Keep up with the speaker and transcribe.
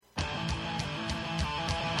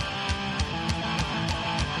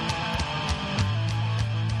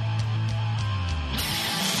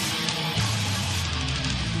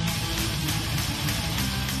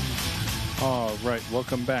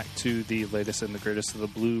Welcome back to the latest and the greatest of the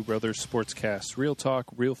Blue Brothers Sportscast. Real talk,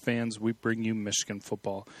 real fans, we bring you Michigan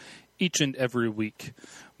football each and every week.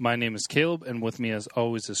 My name is Caleb, and with me as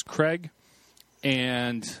always is Craig.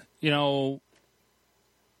 And,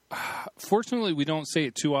 fortunately we don't say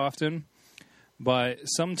it too often, but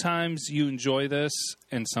sometimes you enjoy this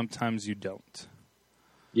and sometimes you don't.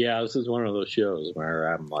 Yeah, this is one of those shows where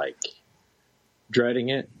I'm like dreading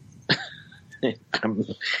it.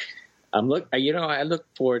 I look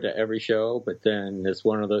forward to every show, but then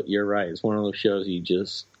you're right. It's one of those shows you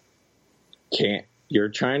just can't. You're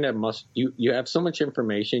trying to you have so much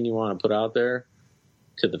information you want to put out there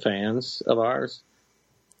to the fans of ours,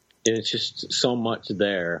 and it's just so much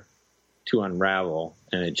there to unravel,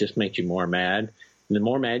 and it just makes you more mad. And the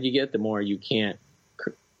more mad you get, the more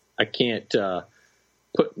I can't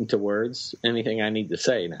put into words anything I need to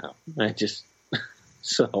say now.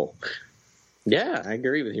 Yeah, I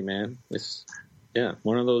agree with you, man. It's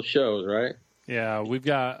one of those shows, right? Yeah, we've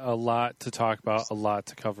got a lot to talk about, a lot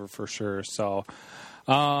to cover for sure. So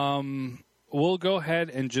we'll go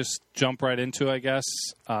ahead and just jump right into it, I guess,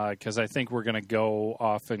 because I think we're going to go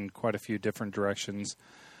off in quite a few different directions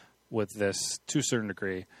with this to a certain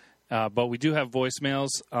degree. But we do have voicemails.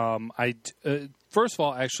 First of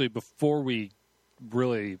all, actually, before we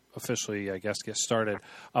really officially, I guess, get started,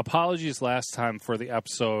 apologies last time for the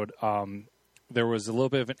episode. There was a little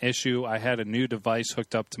bit of an issue. I had a new device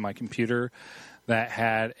hooked up to my computer that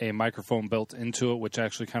had a microphone built into it, which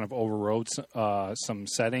actually kind of overrode some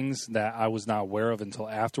settings that I was not aware of until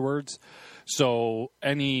afterwards. So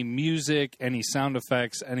any music, any sound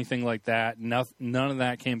effects, anything like that, none of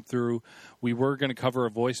that came through. We were going to cover a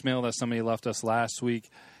voicemail that somebody left us last week,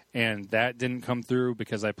 and that didn't come through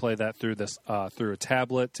because I played that through a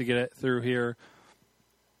tablet to get it through here.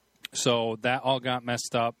 So that all got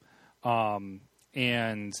messed up.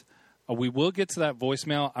 And we will get to that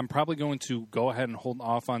voicemail. I'm probably going to go ahead and hold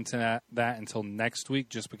off on that until next week,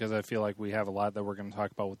 just because I feel like we have a lot that we're going to talk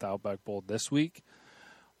about with the Outback Bowl this week.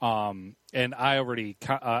 And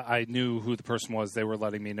I knew who the person was. They were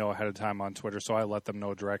letting me know ahead of time on Twitter, so I let them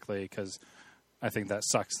know directly because I think that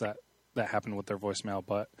sucks that happened with their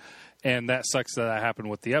voicemail. And that sucks that happened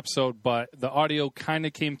with the episode. But the audio kind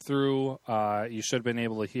of came through. You should have been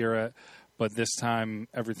able to hear it. But this time,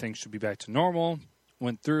 everything should be back to normal.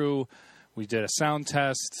 Went through. We did a sound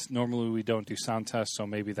test. Normally, we don't do sound tests, so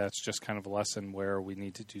maybe that's just kind of a lesson where we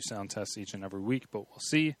need to do sound tests each and every week, but we'll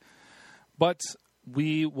see. But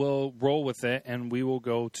we will roll with it, and we will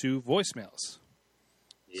go to voicemails.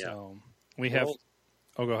 Yeah. So we have...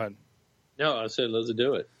 Oh, go ahead. No, I said let's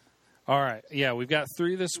do it. All right. Yeah, we've got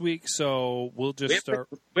 3 this week, so we'll just start...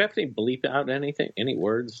 We have to bleep out anything? Any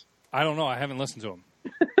words? I don't know. I haven't listened to them.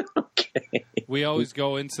 Okay. We always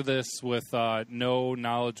go into this with no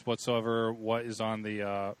knowledge whatsoever what is on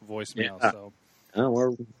the voicemail.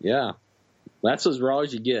 Yeah. That's as raw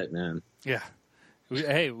as you get, man. Yeah.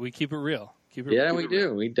 We keep it real. We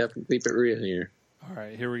do. We definitely keep it real here. All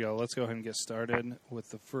right, here we go. Let's go ahead and get started with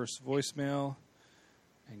the first voicemail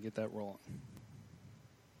and get that rolling.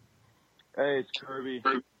 Hey, it's Kirby.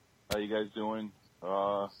 How you guys doing?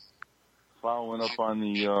 Following up on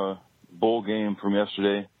the bowl game from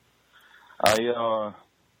yesterday. I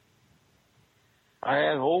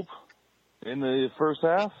had hope in the first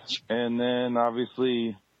half, and then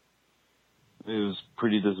obviously it was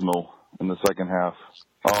pretty dismal in the second half.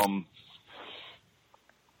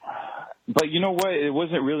 But you know what? It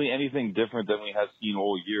wasn't really anything different than we had seen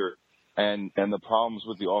all year, and the problems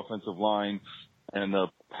with the offensive line and the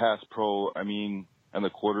pass pro, and the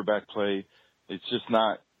quarterback play. It's just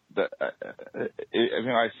not.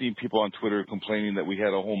 I see people on Twitter complaining that we had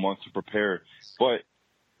a whole month to prepare, but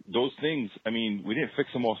those things, we didn't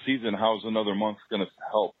fix them all season. How's another month going to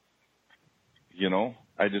help?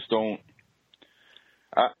 I just don't.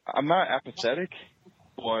 I'm not apathetic,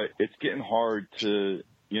 but it's getting hard to,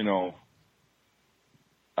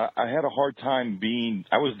 I had a hard time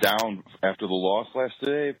I was down after the loss last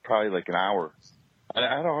day, probably like an hour. I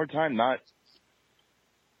had a hard time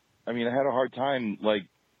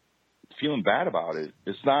feeling bad about it.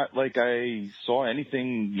 It's not like I saw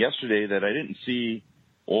anything yesterday that I didn't see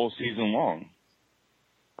all season long.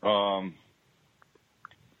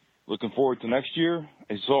 Looking forward to next year.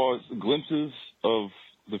 I saw glimpses of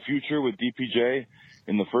the future with DPJ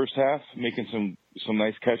in the first half, making some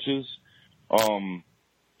nice catches, some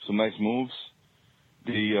nice moves.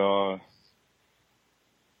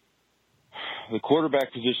 The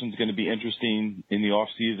quarterback position is going to be interesting in the off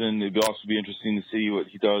season. It'd also be interesting to see what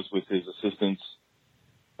he does with his assistants.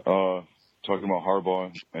 Talking about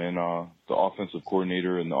Harbaugh and the offensive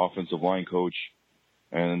coordinator and the offensive line coach.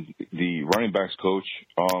 and the running backs coach.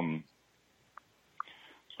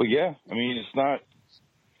 But yeah, I mean, it's not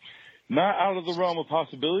out of the realm of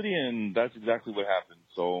possibility, and that's exactly what happened.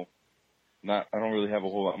 So, I don't really have a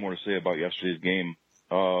whole lot more to say about yesterday's game,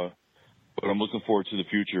 but I'm looking forward to the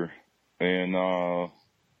future, and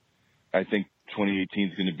I think 2018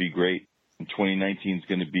 is going to be great, and 2019 is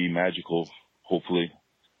going to be magical. Hopefully,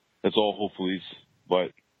 that's all hopefullys,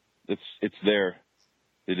 but it's there.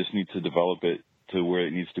 They just need to develop it to where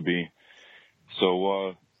it needs to be.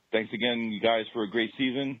 So, thanks again, you guys, for a great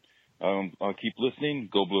season. I'll keep listening.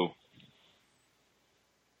 Go Blue.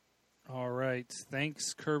 All right.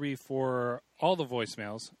 Thanks, Kirby, for all the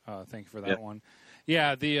voicemails. Thank you for that one.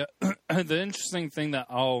 Yeah, the interesting thing that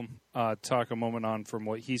I'll talk a moment on from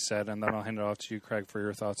what he said, and then I'll hand it off to you, Craig, for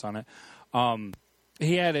your thoughts on it.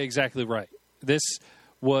 He had it exactly right. This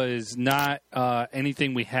was not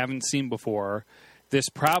anything we haven't seen before. This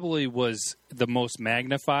probably was the most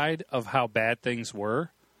magnified of how bad things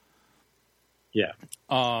were. Yeah.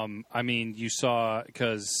 I mean, you saw,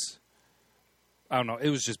 because, I don't know, it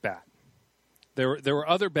was just bad. There were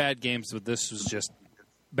other bad games, but this was just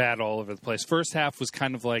bad all over the place. First half was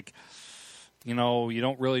kind of like, you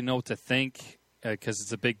don't really know what to think because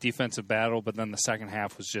it's a big defensive battle, but then the second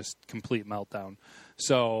half was just complete meltdown.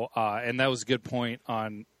 So, and that was a good point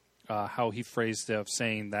on how he phrased it, of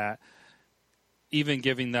saying that even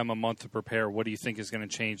giving them a month to prepare, what do you think is going to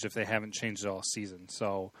change if they haven't changed it all season?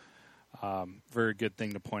 So, very good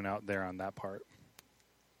thing to point out there on that part.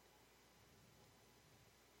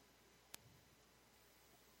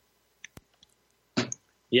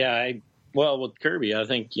 Yeah, with Kirby, I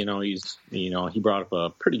think, he brought up a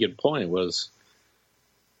pretty good point. It was,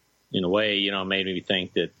 in a way, made me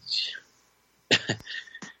think that,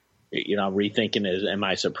 rethinking is, am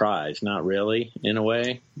I surprised? Not really, in a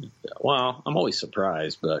way. Well, I'm always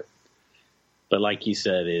surprised, but like he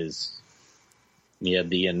said,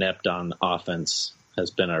 the inept on offense has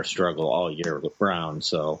been our struggle all year round.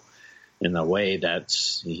 So, in a way,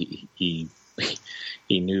 that's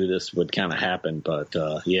he knew this would kind of happen, but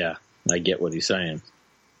yeah, I get what he's saying.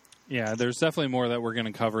 Yeah, there's definitely more that we're going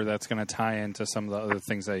to cover that's going to tie into some of the other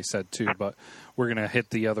things that he said too, but we're going to hit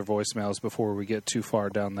the other voicemails before we get too far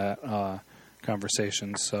down that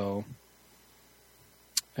conversation. So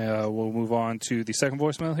we'll move on to the second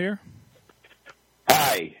voicemail here.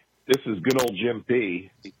 Hi, this is good old Jim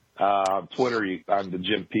P. On Twitter, I'm the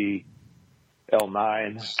Jim P.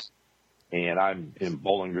 L9, and I'm in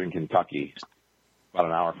Bowling Green, Kentucky, about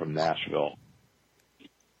an hour from Nashville,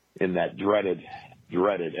 in that dreaded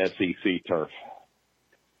SEC turf.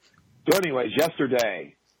 So anyways,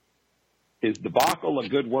 yesterday, is debacle a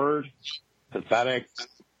good word? Pathetic?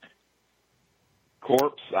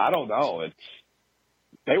 Corpse? I don't know.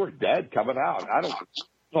 They were dead coming out.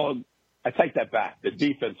 I take that back. The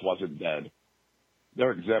defense wasn't dead.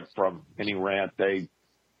 They're exempt from any rant. They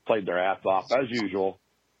played their ass off as usual,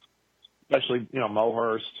 especially,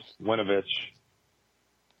 Mohurst, Winovich.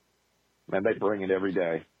 Man, they bring it every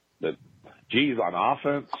day. Geez, on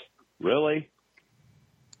offense, really?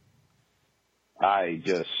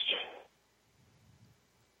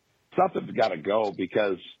 Something's got to go,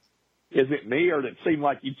 because is it me, or did it seem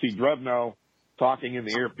like you'd see Drevno talking in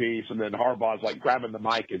the earpiece and then Harbaugh's like grabbing the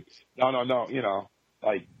mic and no,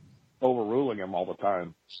 like overruling him all the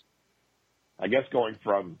time? I guess going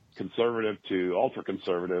from conservative to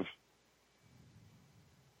ultra-conservative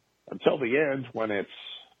until the end, when it's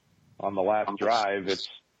on the last drive, it's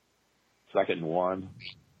 2nd and 1,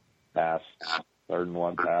 pass, 3rd and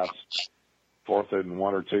 1, pass, 4th and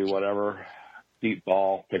 1 or 2, whatever, deep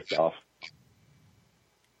ball, picked off.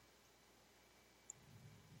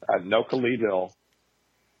 No Khalid Hill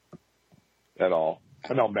at all.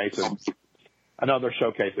 I know they're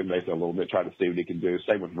showcasing Mason a little bit, trying to see what he can do.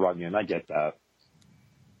 Same with Runyon. I get that.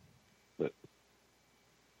 But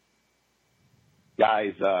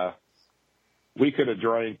guys, we could have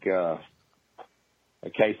drank a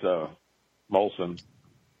case of Molson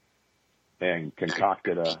and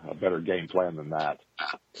concocted a better game plan than that.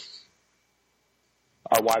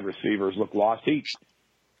 Our wide receivers look lost.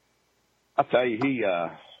 I'll tell you,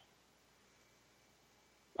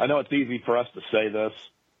 I know it's easy for us to say this,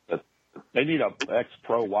 but they need an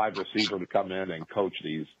ex-pro wide receiver to come in and coach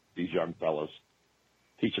these young fellas.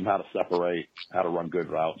 Teach them how to separate, how to run good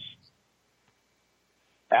routes.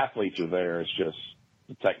 Athletes are there. It's just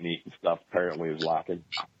the technique and stuff apparently is lacking.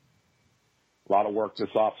 A lot of work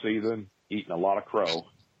this off season, eating a lot of crow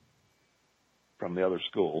from the other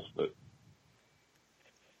schools, but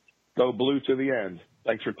go Blue to the end.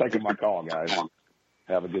 Thanks for taking my call, guys.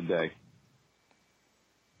 Have a good day.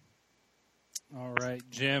 All right,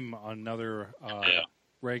 Jim, another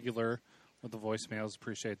regular with the voicemails.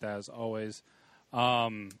 Appreciate that as always.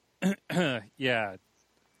 Yeah,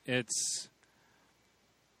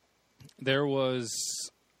 there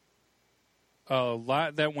was a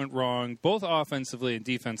lot that went wrong, both offensively and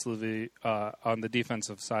defensively, on the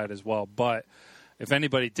defensive side as well. But if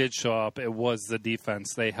anybody did show up, it was the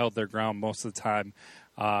defense. They held their ground most of the time.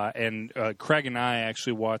 And Craig and I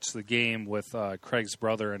actually watched the game with Craig's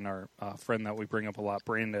brother and our friend that we bring up a lot,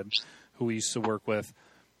 Brandon, who we used to work with.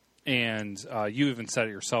 And you even said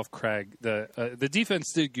it yourself, Craig. The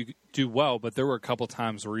defense did do well, but there were a couple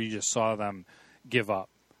times where you just saw them give up.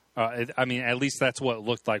 I mean, at least that's what it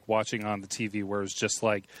looked like watching on the TV, where it was just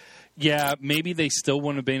like, yeah, maybe they still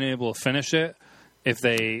wouldn't have been able to finish it if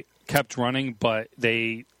they kept running, but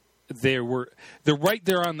they're right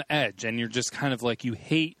there on the edge, and you're just kind of like, you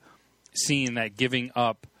hate seeing that giving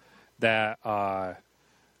up that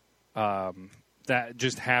that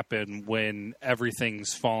just happen when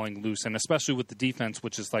everything's falling loose, and especially with the defense,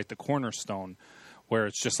 which is like the cornerstone, where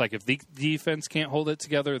it's just like if the defense can't hold it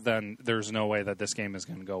together, then there's no way that this game is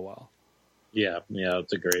going to go well. Yeah,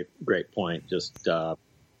 it's a great point. Just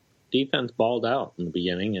defense balled out in the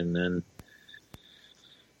beginning, and then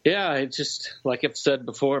it's just like I've said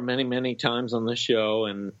before many times on this show,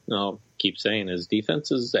 and I'll keep saying, is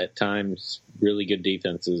defenses at times, really good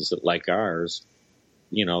defenses like ours,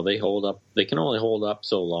 they hold up. They can only hold up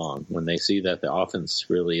so long when they see that the offense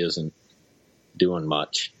really isn't doing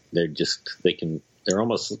much. They're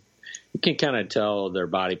almost, you can kind of tell their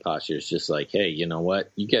body posture is just like, hey, you know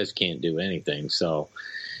what? You guys can't do anything. So,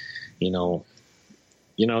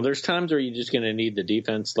 there's times where you're just going to need the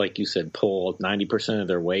defense, like you said, pull 90% of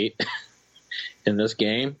their weight in this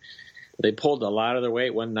game. They pulled a lot of their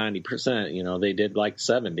weight, wasn't 90%. They did like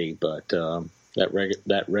 70, but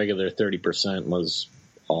that regular 30% was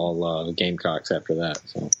all Gamecocks after that.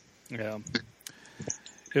 So yeah.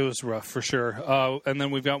 It was rough for sure. And then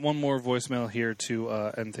we've got one more voicemail here to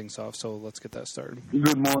end things off, so let's get that started.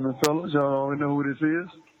 Good morning, fellas. Y'all already know who this is.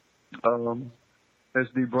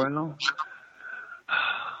 SD Brown.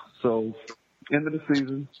 So, end of the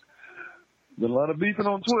season. Been a lot of beefing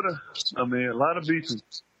on Twitter. A lot of beefing.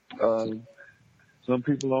 Some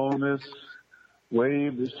people are on this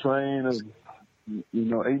wave, this train of,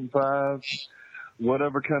 8-5,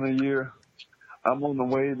 whatever kind of year. I'm on the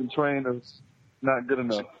wave and train of not good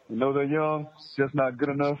enough. I know they're young, just not good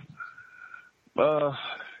enough.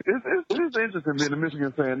 It's interesting being a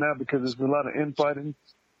Michigan fan now because there's a lot of infighting.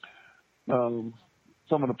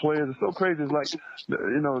 Some of the players are so crazy. It's like,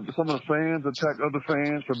 some of the fans attack other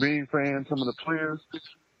fans for being fans. Some of the players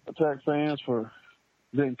attack fans for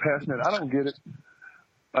being passionate. I don't get it.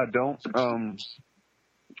 I don't.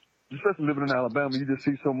 Especially living in Alabama, you just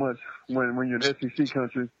see so much when you're in SEC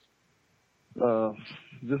country.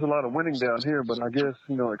 Just a lot of winning down here, but I guess,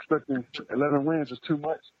 expecting 11 wins is too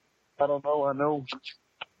much. I don't know. I know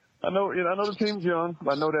the team's young.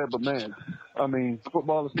 I know that, but man,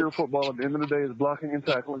 football is still football. At the end of the day, it's blocking and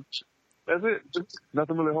tackling. That's it.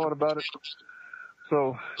 Nothing really hard about it.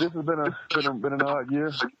 So this has been an odd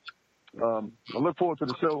year. I look forward to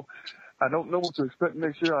the show. I don't know what to expect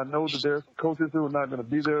next year. I know that there's some coaches who are not going to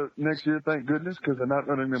be there next year, thank goodness, because they're not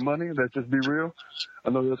earning their money. Let's just be real.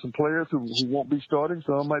 I know there's some players who won't be starting,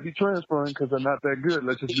 so I might be transferring because they're not that good.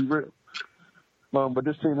 Let's just be real. But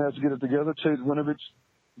this team has to get it together. Chase Winovich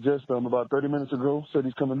just about 30 minutes ago said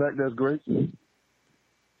he's coming back. That's great.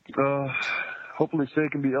 Hopefully Shea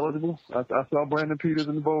can be eligible. I saw Brandon Peters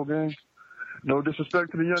in the bowl game. No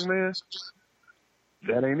disrespect to the young man.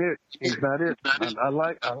 That ain't it. He's not it. I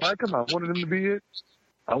like him. I wanted him to be it.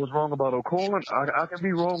 I was wrong about O'Corn. I can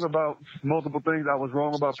be wrong about multiple things. I was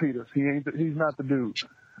wrong about Peters. He's not the dude.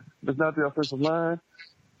 It's not the offensive line.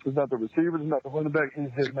 It's not the receiver. It's not the running back. He's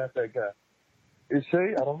just not that guy. Is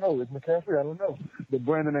Shea? I don't know. Is McCaffrey? I don't know. But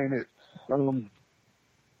Brandon ain't it.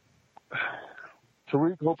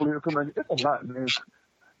 Tariq, hopefully he'll come back. It's a lot, man.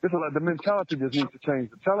 It's a lot. The mentality just needs to change.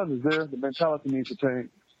 The talent is there. The mentality needs to change.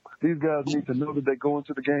 These guys need to know that they go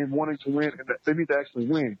into the game wanting to win, and that they need to actually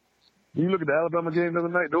win. When you look at the Alabama game the other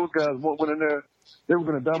night, those guys went in there. They were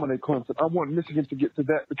going to dominate Clemson. I want Michigan to get to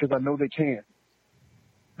that because I know they can.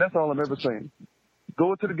 That's all I'm ever saying.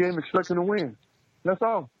 Go into the game expecting to win. That's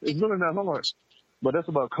all. It's really not hard. But that's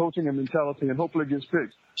about coaching and mentality, and hopefully it gets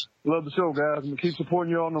fixed. Love the show, guys. I'm going to keep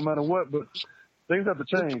supporting you all no matter what, but things have to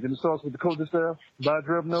change, and it starts with the coaching staff. By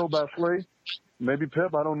Drevno, by Flay, maybe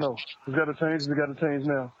Pep, I don't know. It's got to change, and it's got to change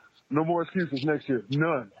now. No more excuses next year.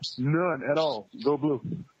 None. None at all. Go Blue.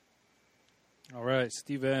 All right,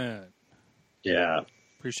 Steven. Yeah.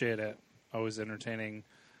 Appreciate it. Always entertaining.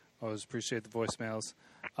 Always appreciate the voicemails.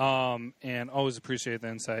 And always appreciate the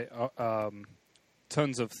insight.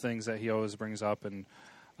 tons of things that he always brings up, and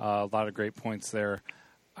a lot of great points there.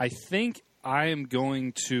 I think I am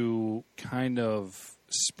going to kind of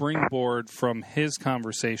springboard from his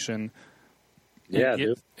conversation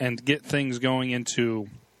and get things going into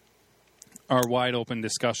our wide open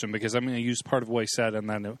discussion, because I'm going to use part of what he said, and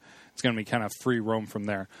then it's going to be kind of free roam from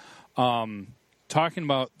there. Talking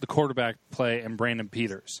about the quarterback play and Brandon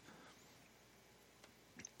Peters.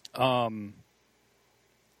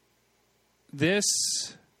 This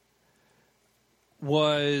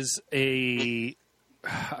was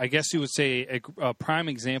I guess you would say, a prime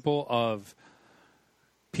example of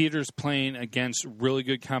Peters playing against really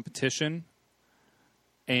good competition.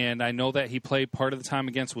 And I know that he played part of the time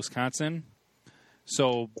against Wisconsin.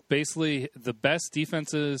 So basically, the best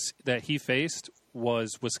defenses that he faced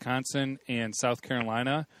was Wisconsin and South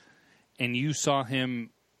Carolina. And you saw him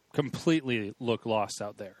completely look lost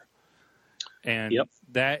out there. And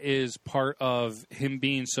that is part of him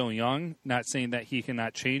being so young, not saying that he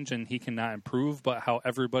cannot change and he cannot improve, but how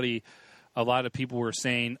a lot of people were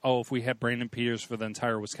saying, oh, if we had Brandon Peters for the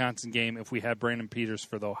entire Wisconsin game, if we had Brandon Peters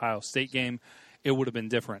for the Ohio State game, it would have been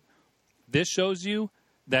different. This shows you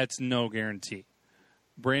that's no guarantee.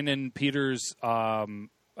 Brandon Peters,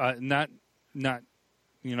 not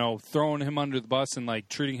throwing him under the bus and like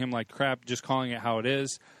treating him like crap, just calling it how it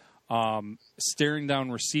is, staring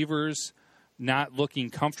down receivers, not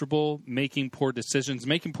looking comfortable, making poor decisions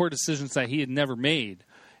that he had never made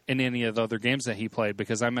in any of the other games that he played,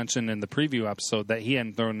 because I mentioned in the preview episode that he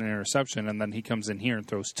hadn't thrown an interception, and then he comes in here and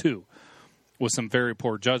throws 2 with some very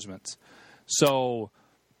poor judgments. So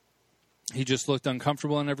he just looked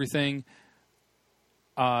uncomfortable and everything.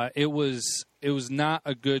 It was not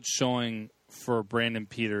a good showing for Brandon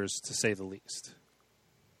Peters, to say the least.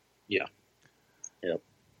 Yeah. Yep.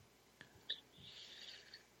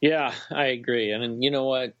 Yeah, I agree. And you know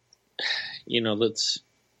what? Let's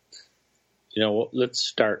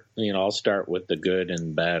start. I'll start with the good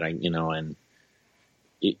and bad. And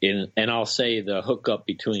I'll say the hookup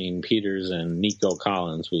between Peters and Nico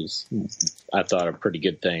Collins was, I thought, a pretty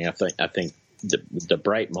good thing. I think the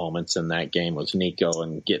bright moments in that game was Nico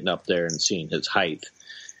and getting up there and seeing his height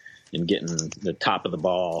and getting the top of the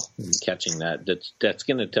ball and catching that. That's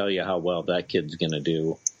going to tell you how well that kid's going to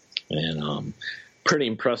do. And pretty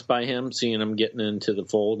impressed by him, seeing him getting into the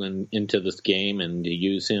fold and into this game, and to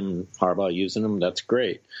use him, Harbaugh using him, that's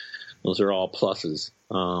great. Those are all pluses.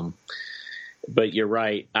 But you're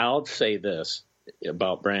right. I'll say this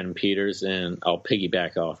about Brandon Peters, and I'll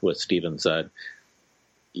piggyback off what Steven said.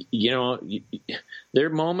 There are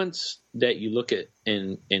moments that you look at,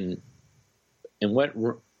 and what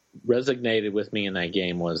resonated with me in that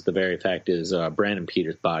game was the very fact is Brandon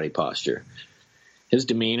Peters' body posture. His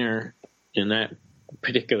demeanor in that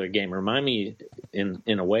particular game remind me in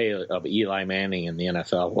a way of Eli Manning in the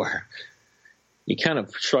NFL, where he kind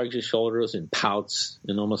of shrugs his shoulders and pouts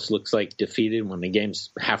and almost looks like defeated when the game's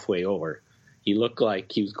halfway over. He looked like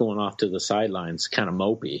he was going off to the sidelines, kind of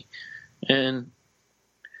mopey. And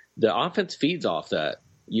the offense feeds off that.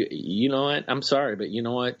 You know what? I'm sorry, but you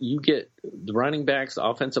know what? You get the running backs, the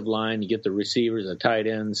offensive line, you get the receivers, the tight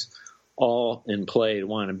ends, all in play to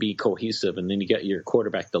want to be cohesive, and then you get your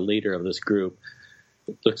quarterback, the leader of this group.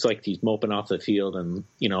 It looks like he's moping off the field, and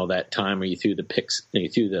that time where you threw the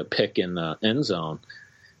pick in the end zone,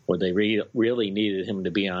 where they really needed him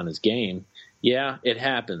to be on his game. Yeah, it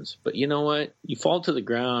happens, but you know what? You fall to the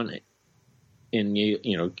ground, and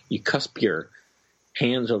you cusp your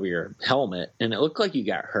hands over your helmet, and it looked like you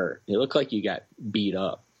got hurt. It looked like you got beat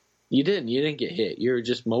up. You didn't get hit. You were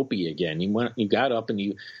just mopey again. You got up and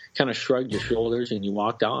you kind of shrugged your shoulders and you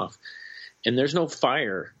walked off. And there's no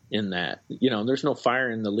fire in that. There's no fire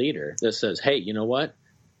in the leader that says, hey, you know what?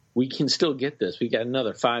 We can still get this. We got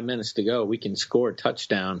another 5 minutes to go. We can score a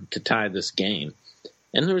touchdown to tie this game.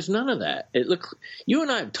 And there's none of that. You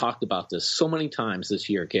and I have talked about this so many times this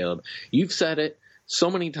year, Caleb. You've said it so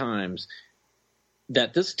many times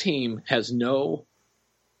that this team has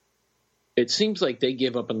it seems like they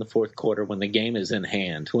give up in the fourth quarter when the game is in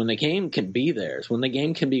hand, when the game can be theirs, when the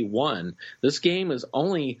game can be won. This game is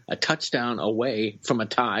only a touchdown away from a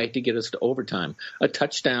tie to get us to overtime. A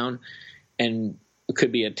touchdown, and it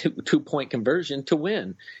could be a two-point conversion to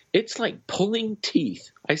win. It's like pulling teeth.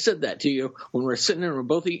 I said that to you when we're sitting there and we're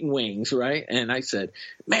both eating wings, right? And I said,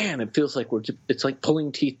 man, it feels like it's like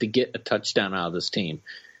pulling teeth to get a touchdown out of this team.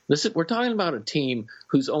 We're talking about a team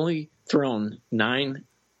who's only thrown 9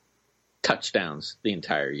 touchdowns the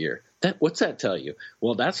entire year. What's that tell you?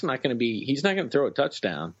 Well, that's not going to be – he's not going to throw a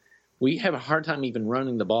touchdown We have a hard time even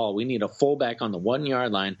running the ball. We need a fullback on the 1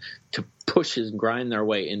 yard line to push and grind their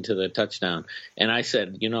way into the touchdown. And I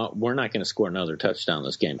said, we're not going to score another touchdown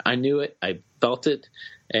this game. I knew it. I felt it.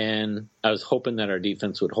 And I was hoping that our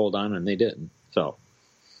defense would hold on, and they didn't. So,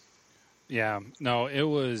 yeah, no, it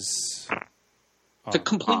was it's a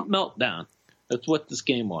complete meltdown. That's what this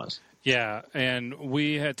game was. Yeah, and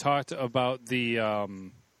we had talked about the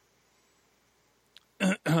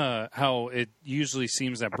how it usually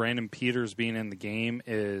seems that Brandon Peters being in the game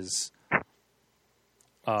is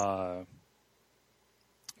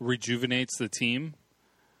rejuvenates the team.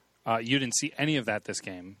 You didn't see any of that this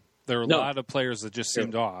game. There were a lot of players that just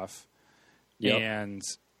seemed off, and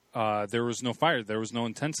there was no fire, there was no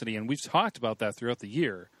intensity, and we've talked about that throughout the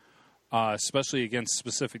year, especially against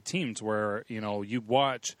specific teams where you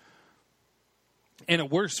watch. And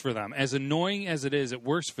it works for them. As annoying as it is, it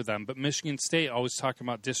works for them. But Michigan State always talking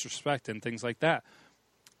about disrespect and things like that.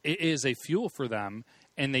 It is a fuel for them,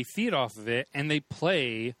 and they feed off of it, and they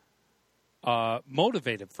play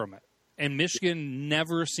motivated from it. And Michigan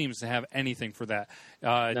never seems to have anything for that.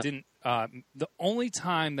 The only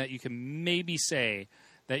time that you can maybe say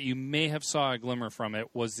that you may have saw a glimmer from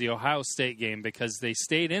it was the Ohio State game, because they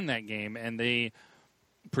stayed in that game and they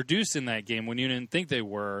produced in that game when you didn't think they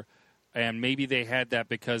were. And maybe they had that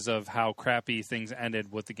because of how crappy things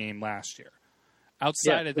ended with the game last year.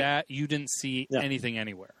 Outside of that, you didn't see anything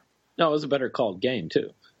anywhere. No, it was a better called game, too.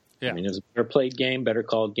 Yeah. I mean, it was a better played game, better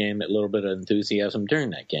called game, a little bit of enthusiasm during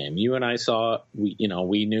that game. You and I saw, we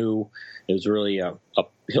knew it was really a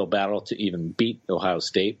uphill battle to even beat Ohio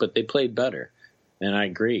State, but they played better. And I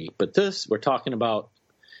agree. But we're talking about,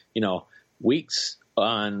 weeks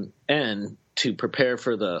on end to prepare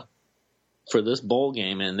for this bowl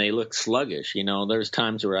game, and they look sluggish. There's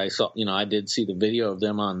times where I saw, I did see the video of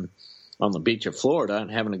them on the beach of Florida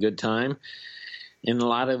and having a good time. And a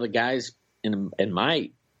lot of the guys in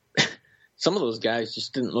some of those guys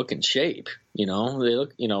just didn't look in shape. They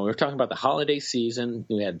look, we're talking about the holiday season.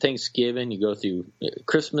 We had Thanksgiving, you go through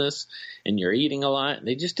Christmas, and you're eating a lot.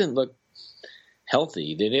 They just didn't look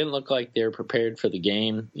healthy. They didn't look like they were prepared for the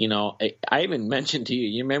game. I even mentioned to you,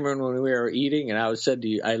 you remember when we were eating and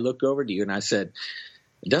I looked over to you and I said,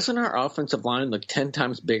 doesn't our offensive line look 10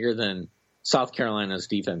 times bigger than South Carolina's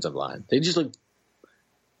defensive line? They just look,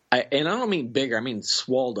 and I don't mean bigger, I mean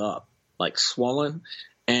swelled up, like swollen,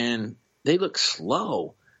 and they look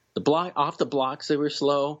slow. Off the blocks, they were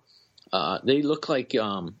slow. They looked like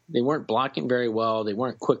they weren't blocking very well. They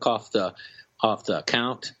weren't quick off the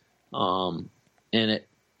count.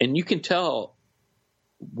 And you can tell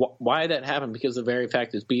why that happened, because the very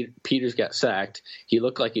fact is Peters got sacked. He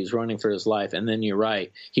looked like he was running for his life. And then you're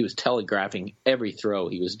right. He was telegraphing every throw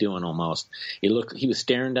he was doing almost. He was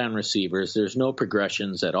staring down receivers. There's no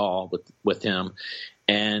progressions at all with him.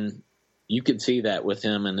 And you could see that with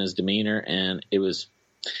him and his demeanor. And it was,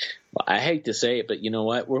 I hate to say it, but you know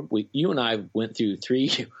what? You and I went through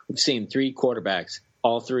we've seen 3 quarterbacks.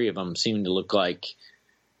 All 3 of them seem to look like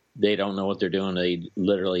they don't know what they're doing. They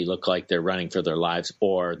literally look like they're running for their lives,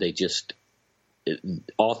 or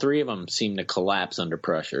all 3 of them seem to collapse under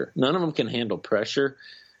pressure. None of them can handle pressure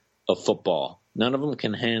of football. None of them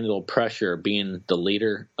can handle pressure being the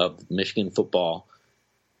leader of Michigan football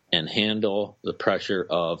and handle the pressure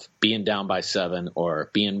of being down by 7 or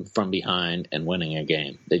being from behind and winning a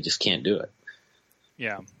game. They just can't do it.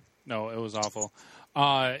 Yeah. No, it was awful.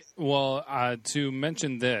 To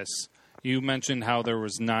mention this, you mentioned how there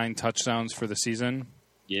was 9 touchdowns for the season.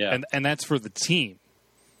 Yeah. And that's for the team.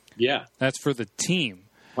 Yeah. That's for the team.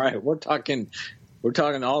 Right. We're talking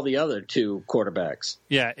all the other 2 quarterbacks.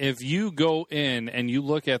 Yeah. If you go in and you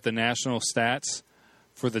look at the national stats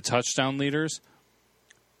for the touchdown leaders,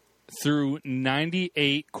 through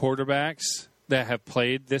 98 quarterbacks that have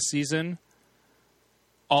played this season,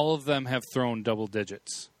 all of them have thrown double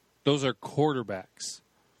digits. Those are quarterbacks.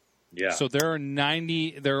 Yeah. So there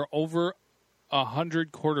are over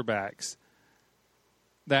 100 quarterbacks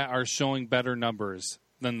that are showing better numbers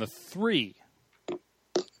than the 3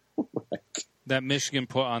 that Michigan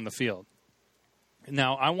put on the field.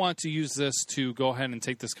 Now, I want to use this to go ahead and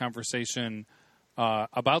take this conversation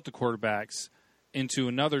about the quarterbacks into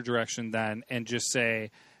another direction then, and just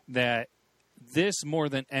say that this, more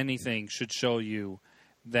than anything, should show you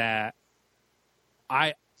that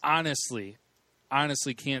I honestly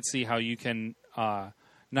can't see how you can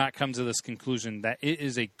not come to this conclusion that it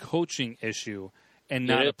is a coaching issue and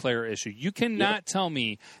not a player issue. You cannot tell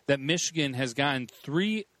me that Michigan has gotten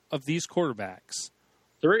 3 of these quarterbacks,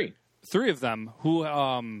 3 of them who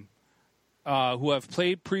have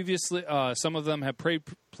played previously. Some of them have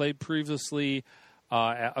played previously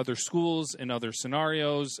at other schools in other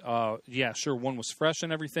scenarios. Yeah, sure, one was fresh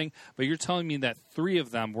and everything, but you're telling me that 3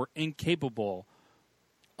 of them were incapable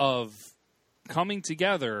of coming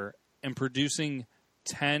together and producing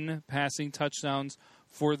 10 passing touchdowns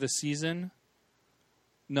for the season?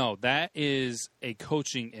 No, that is a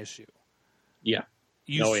coaching issue. Yeah.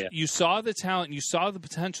 You saw the talent, you saw the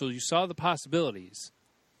potential, you saw the possibilities.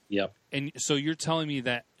 Yep. And so you're telling me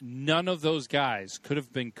that none of those guys could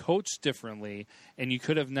have been coached differently, and you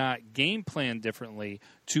could have not game planned differently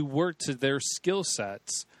to work to their skill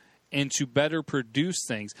sets and to better produce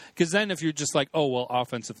things. Because then if you're just like, oh, well,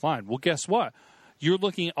 offensive line, well, guess what? You're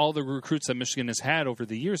looking at all the recruits that Michigan has had over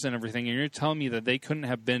the years and everything, and you're telling me that they couldn't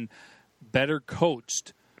have been better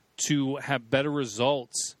coached to have better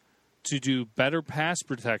results, to do better pass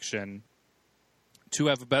protection, to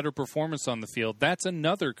have a better performance on the field. That's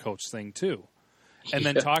another coach thing too. And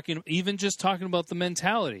then talking about the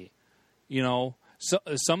mentality, so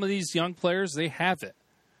some of these young players, they have it.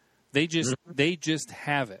 They just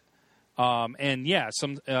have it.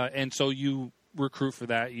 And so you recruit for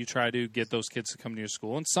that. You try to get those kids to come to your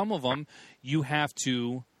school, and some of them you have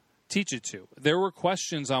to teach it to. There were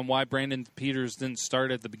questions on why Brandon Peters didn't start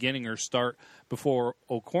at the beginning or start before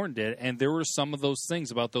O'Korn did, and there were some of those things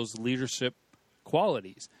about those leadership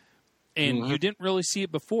qualities. And you didn't really see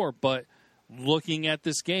it before, but looking at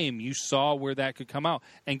this game, you saw where that could come out.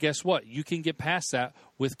 And guess what? You can get past that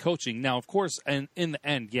with coaching. Now, of course, and in the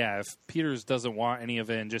end, if Peters doesn't want any of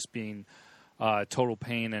it and just being total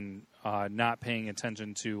pain and not paying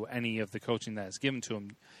attention to any of the coaching that is given to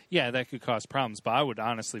him, that could cause problems. But I would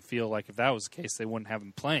honestly feel like if that was the case, they wouldn't have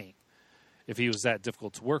him playing if he was that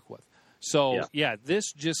difficult to work with. So,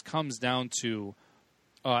 this just comes down to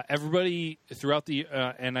everybody throughout the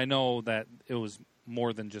and I know that it was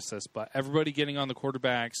more than just this, but everybody getting on the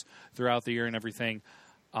quarterbacks throughout the year and everything.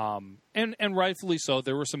 And rightfully so.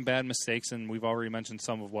 There were some bad mistakes, and we've already mentioned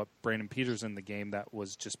some of what Brandon Peters in the game that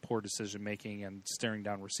was just poor decision-making and staring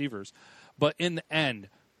down receivers. But in the end,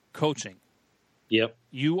 coaching. Yep.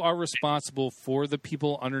 You are responsible for the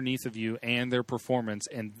people underneath of you and their performance,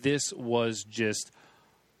 and this was just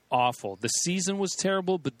awful. The season was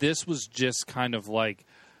terrible, but this was just kind of like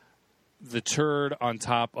the turd on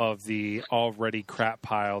top of the already crap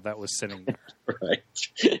pile that was sitting there. Right.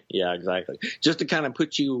 Yeah, exactly. Just to kind of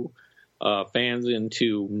put you fans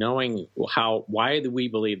into knowing why do we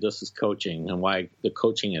believe this is coaching and why the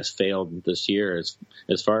coaching has failed this year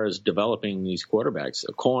as far as developing these quarterbacks.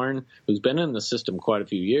 O'Korn, who's been in the system quite a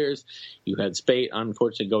few years, you had Spate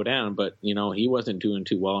unfortunately go down, but he wasn't doing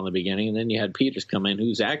too well in the beginning. And then you had Peters come in,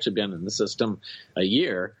 who's actually been in the system a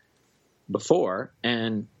year before,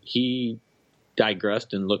 and he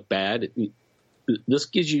digressed and looked bad. This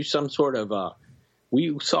gives you some sort of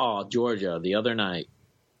we saw Georgia the other night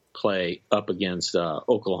play up against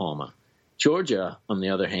Oklahoma. Georgia, on the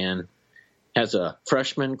other hand, has a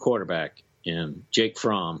freshman quarterback in Jake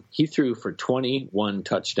Fromm. He threw for 21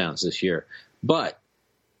 touchdowns this year. But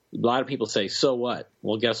a lot of people say, so what?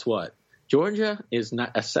 Well, guess what? Georgia is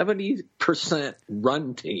not a 70%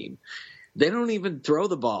 run team. They don't even throw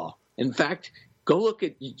the ball. In fact, go look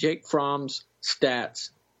at Jake Fromm's stats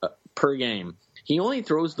per game. He only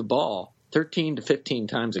throws the ball 13 to 15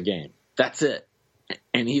 times a game. That's it.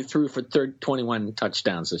 And he threw for 21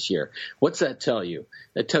 touchdowns this year. What's that tell you?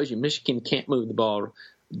 That tells you Michigan can't move the ball,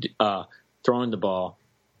 throwing the ball.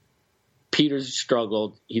 Peters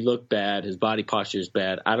struggled. He looked bad. His body posture is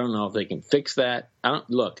bad. I don't know if they can fix that.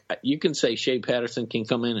 Look, you can say Shea Patterson can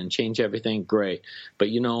come in and change everything. Great. But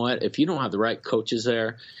you know what? If you don't have the right coaches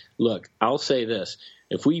there, look, I'll say this.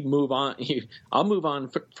 If we move on, I'll move on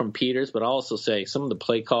from Peters, but I'll also say some of the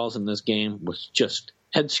play calls in this game was just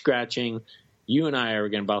head-scratching. You and I are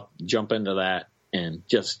going to about jump into that, and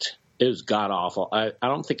just it was god-awful. I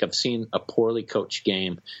don't think I've seen a poorly coached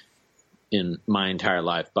game in my entire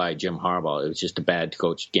life by Jim Harbaugh. It was just a bad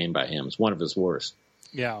coached game by him. It's one of his worst.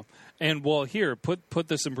 Yeah. And, well, here, put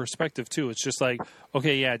this in perspective, too. It's just like,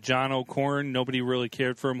 okay, yeah, John O'Korn, nobody really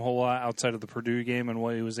cared for him a whole lot outside of the Purdue game and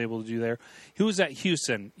what he was able to do there. He was at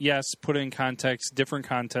Houston. Yes, put in context, different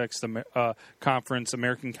context, conference,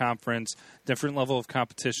 American Conference, different level of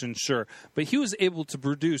competition, sure. But he was able to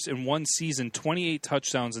produce in one season 28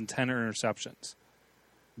 touchdowns and 10 interceptions.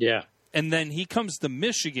 Yeah. And then he comes to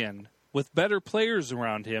Michigan with better players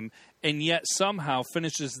around him, and yet somehow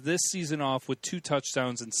finishes this season off with 2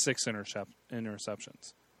 touchdowns and 6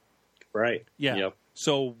 interceptions. Right. Yeah. Yep.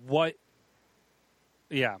 So what?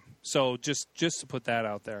 Yeah. So just to put that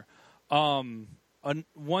out there,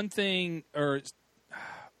 one thing, or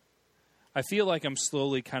I feel like I'm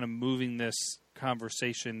slowly kind of moving this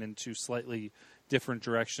conversation into slightly different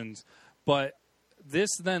directions, but this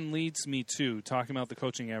then leads me to talking about the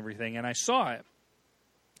coaching and everything, and I saw it.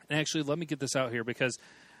 And actually, let me get this out here because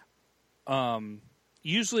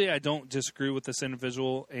usually I don't disagree with this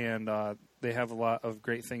individual, and they have a lot of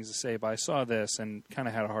great things to say, but I saw this and kind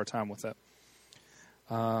of had a hard time with it.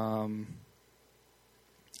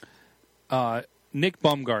 Nick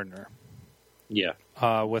Baumgartner. Yeah.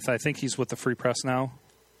 I think he's with the Free Press now.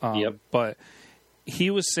 Yep. But he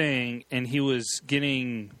was saying, and he was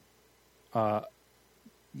getting,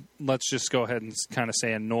 let's just go ahead and kind of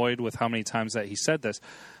say annoyed with how many times that he said this.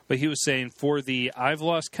 But he was saying, for the I've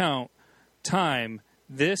lost count time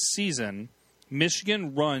this season,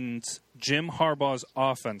 Michigan runs Jim Harbaugh's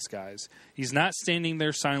offense, guys. He's not standing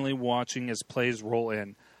there silently watching as plays roll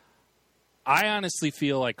in. I honestly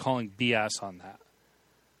feel like calling BS on that.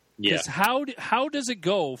 Yeah. How does it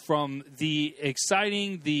go from the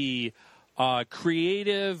exciting, the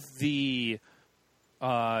creative, the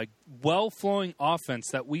well-flowing offense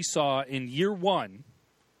that we saw in year one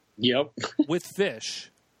Yep. with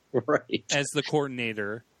Fish Right. as the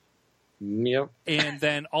coordinator, Yep. and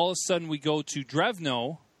then all of a sudden we go to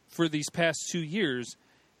Drevno for these past 2 years,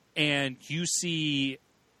 and you see,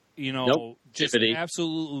 just Tippity.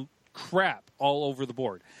 absolute crap all over the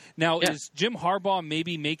board. Now, is Jim Harbaugh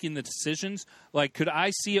maybe making the decisions? Like, could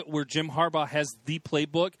I see it where Jim Harbaugh has the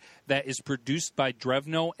playbook that is produced by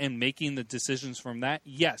Drevno and making the decisions from that?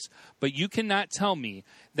 Yes. But you cannot tell me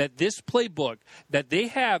that this playbook that they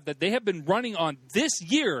have been running on this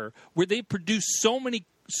year, where they produce so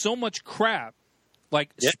much crap,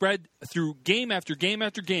 spread through game after game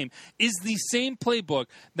after game, is the same playbook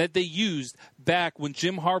that they used back when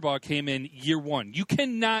Jim Harbaugh came in year one. You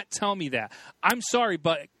cannot tell me that. I'm sorry,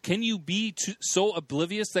 but can you be so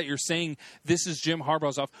oblivious that you're saying this is Jim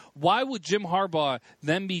Harbaugh's offense? Why would Jim Harbaugh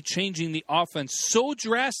then be changing the offense so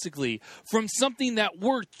drastically from something that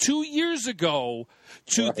worked 2 years ago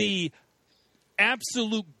to the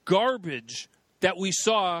absolute garbage that we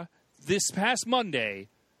saw this past Monday?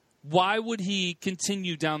 Why would he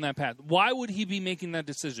continue down that path? Why would he be making that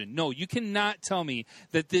decision? No, you cannot tell me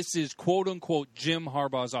that this is quote-unquote Jim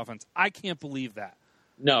Harbaugh's offense. I can't believe that.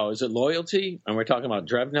 No, is it loyalty? And we're talking about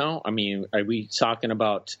Drevno? I mean, are we talking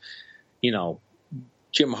about, Jim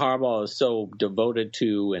Harbaugh is so devoted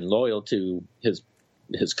to and loyal to his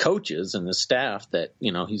coaches and the staff that,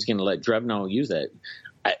 he's going to let Drevno use it?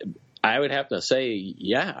 I would have to say,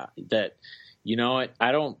 that,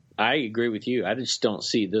 I agree with you. I just don't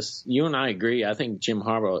see this. You and I agree. I think Jim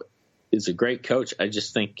Harbaugh is a great coach. I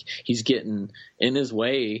just think he's getting in his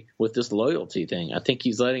way with this loyalty thing. I think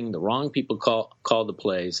he's letting the wrong people call the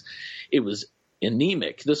plays. It was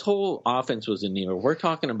anemic. This whole offense was anemic. We're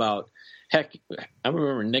talking about, heck, I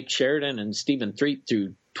remember Nick Sheridan and Stephen Threet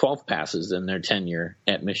threw 12 passes in their tenure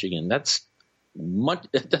at Michigan. That's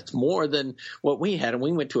more than what we had, and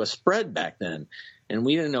we went to a spread back then, and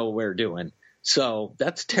we didn't know what we were doing. So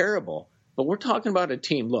that's terrible. But we're talking about a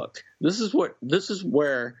team. Look, this is where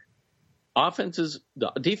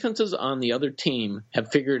the defenses on the other team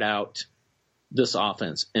have figured out this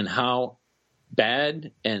offense and how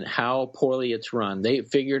bad and how poorly it's run. They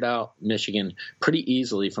figured out Michigan pretty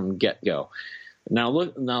easily from get-go. Now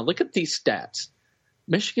look at these stats.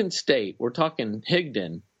 Michigan State, we're talking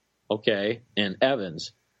Higdon, and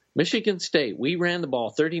Evans. Michigan State, we ran the ball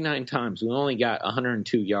 39 times. We only got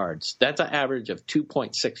 102 yards. That's an average of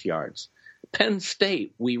 2.6 yards. Penn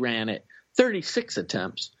State, we ran it 36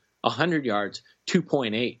 attempts, 100 yards,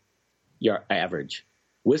 2.8 yard average.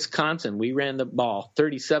 Wisconsin, we ran the ball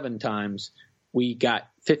 37 times. We got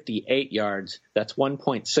 58 yards. That's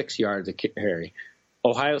 1.6 yards a carry.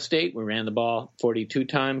 Ohio State, we ran the ball 42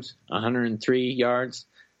 times, 103 yards,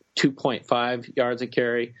 2.5 yards a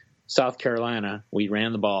carry. South Carolina, we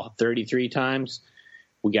ran the ball 33 times.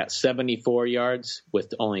 We got 74 yards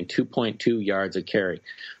with only 2.2 yards a carry.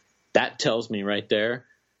 That tells me right there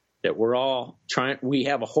that we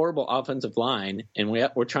have a horrible offensive line, and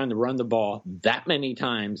we're trying to run the ball that many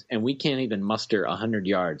times, and we can't even muster 100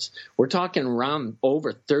 yards. We're talking around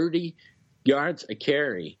over 30 yards a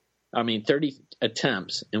carry. 30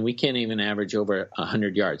 attempts, and we can't even average over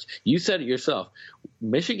 100 yards. You said it yourself.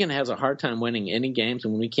 Michigan has a hard time winning any games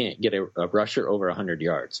when we can't get a rusher over 100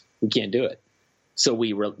 yards. We can't do it. So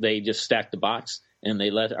they just stack the box, and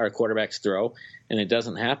they let our quarterbacks throw, and it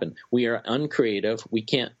doesn't happen. We are uncreative. We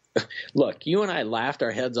can't. Look, you and I laughed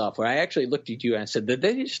our heads off. Where I actually looked at you and I said, did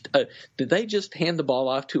they just hand the ball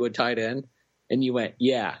off to a tight end? And you went,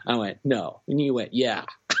 yeah. I went, no. And you went, yeah.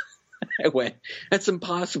 I went, that's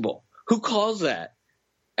impossible. Who calls that?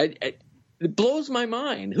 It blows my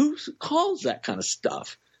mind. Who calls that kind of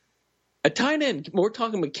stuff? A tight end, we're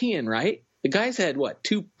talking McKeon, right? The guy's had,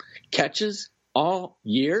 2 catches all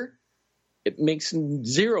year, it makes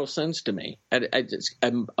zero sense to me. I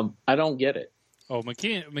don't get it. Oh,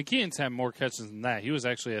 McKeon's had more catches than that. He was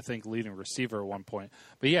actually, I think, leading receiver at one point.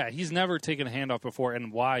 But yeah, he's never taken a handoff before,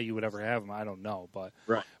 and why you would ever have him, I don't know. But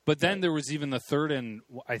right. But then there was even the third and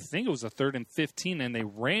 15, and they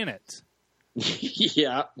ran it.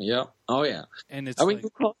 Yeah. Oh yeah. And it's who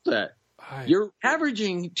calls that? You're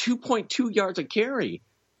averaging 2.2 yards a carry.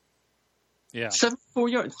 Yeah. 74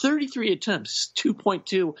 yards, 33 attempts,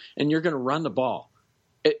 2.2, and you're going to run the ball.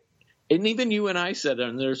 And even you and I said,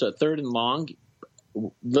 and there's a third and long.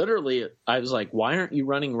 Literally, I was like, why aren't you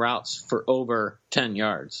running routes for over 10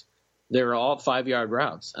 yards? They're all 5-yard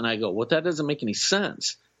routes. And I go, well, that doesn't make any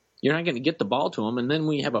sense. You're not going to get the ball to them. And then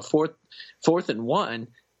we have a fourth and 1,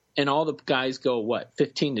 and all the guys go,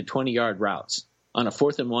 15 to 20-yard routes on a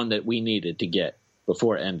 4th and 1 that we needed to get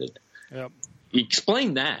before it ended. Yep.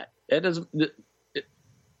 Explain that. That doesn't.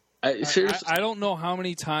 Seriously, I don't know how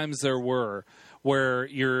many times there were where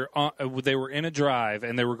they were in a drive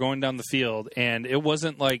and they were going down the field, and it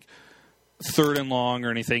wasn't like third and long or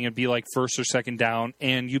anything. It'd be like first or second down,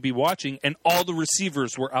 and you'd be watching, and all the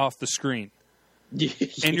receivers were off the screen.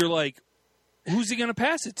 And you're like, who's he going to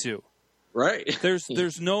pass it to? Right.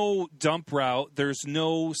 There's no dump route. There's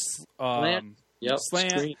no slant.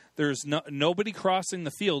 Screen. There's nobody crossing the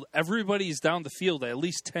field. Everybody's down the field at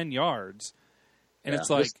least 10 yards. And it's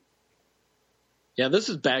like... this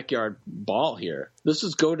is backyard ball here. This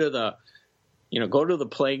is go to the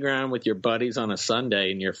playground with your buddies on a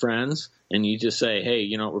Sunday and your friends, and you just say,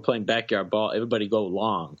 hey, we're playing backyard ball. Everybody go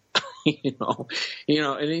long. And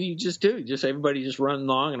then you just do. Just everybody just run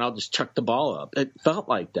long, and I'll just chuck the ball up. It felt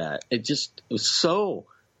like that. It was so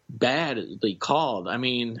badly called. I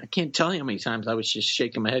mean, I can't tell you how many times I was just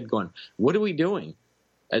shaking my head going, what are we doing?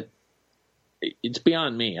 It's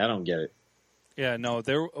beyond me. I don't get it. Yeah, no.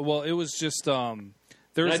 It was just I'm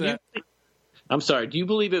sorry. Do you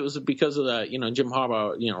believe it was because of the Jim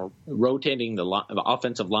Harbaugh rotating the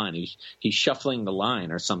offensive line? He's shuffling the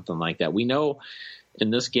line or something like that. We know in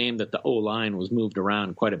this game that the O line was moved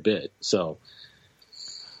around quite a bit. So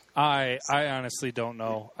I honestly don't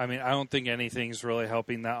know. I mean, I don't think anything's really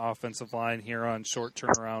helping that offensive line here on short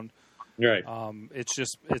turnaround. Right. It's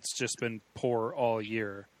just been poor all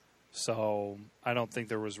year. So I don't think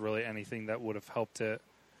there was really anything that would have helped it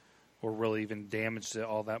or really even damaged it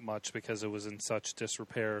all that much because it was in such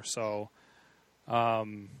disrepair. So,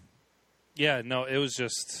 it was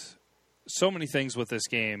just so many things with this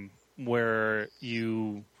game where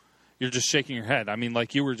you're just shaking your head. I mean,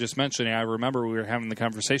 like you were just mentioning, I remember we were having the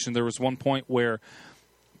conversation. There was one point where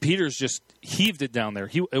Peters just heaved it down there.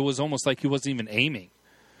 It was almost like he wasn't even aiming.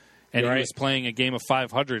 And He was playing a game of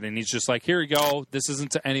 500, and he's just like, here we go. This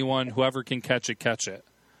isn't to anyone. Whoever can catch it, catch it.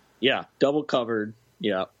 Yeah, double covered.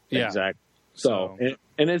 Yeah. Exactly. So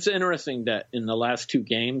and it's interesting that in the last 2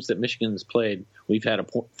 games that Michigan's played, we've had a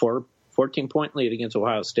 14-point lead against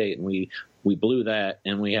Ohio State, and we blew that,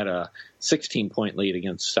 and we had a 16-point lead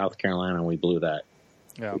against South Carolina, and we blew that.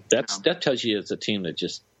 Yeah, that tells you it's a team that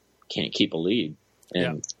just can't keep a lead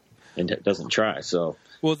and doesn't try. So.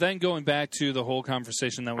 Well, then going back to the whole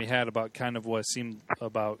conversation that we had about kind of what seemed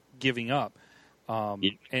about giving up,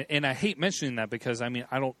 and I hate mentioning that because, I mean,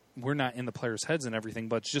 we're not in the players' heads and everything,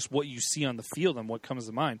 but it's just what you see on the field and what comes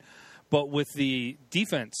to mind. But with the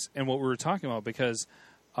defense and what we were talking about, because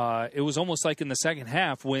it was almost like in the second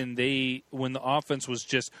half when the offense was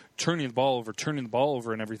just turning the ball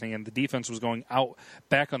over and everything, and the defense was going out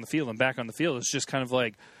back on the field and back on the field. It's just kind of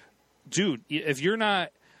like, dude, if you're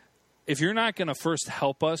not going to first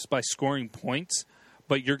help us by scoring points,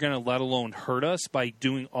 but you're going to let alone hurt us by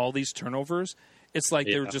doing all these turnovers, it's like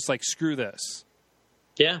they were just like, screw this.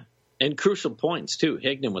 Yeah, and crucial points, too.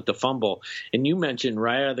 Higdon with the fumble. And you mentioned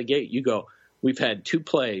right out of the gate, you go, we've had 2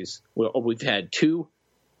 plays, we've had 2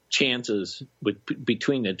 chances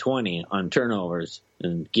between the 20 on turnovers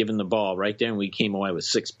and given the ball right there, and we came away with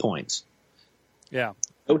 6 points. Yeah.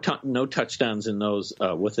 No touchdowns in those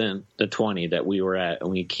within the 20 that we were at,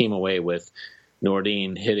 and we came away with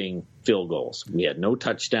Nordin hitting field goals. We had no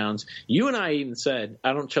touchdowns. You and I even said,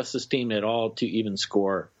 I don't trust this team at all to even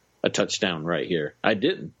score a touchdown right here. I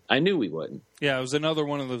didn't. I knew we wouldn't. Yeah, it was another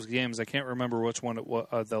one of those games. I can't remember which one it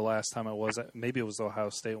was, the last time it was. Maybe it was the Ohio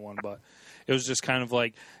State one, but it was just kind of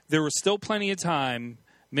like there was still plenty of time.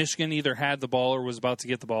 Michigan either had the ball or was about to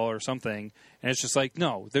get the ball or something, and it's just like,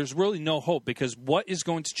 no, there's really no hope because what is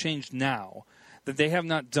going to change now that they have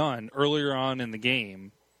not done earlier on in the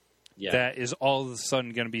game that is all of a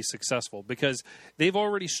sudden going to be successful, because they've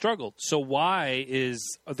already struggled. So why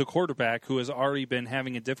is the quarterback, who has already been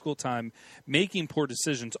having a difficult time making poor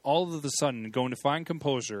decisions, all of a sudden going to find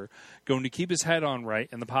composure, going to keep his head on right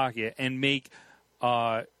in the pocket, and make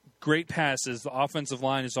great passes? The offensive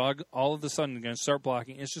line is all of a sudden going to start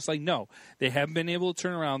blocking. It's just like, no, they haven't been able to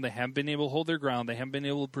turn around. They haven't been able to hold their ground. They haven't been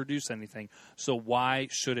able to produce anything. So why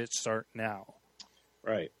should it start now?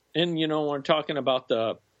 Right. And, we're talking about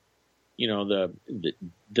this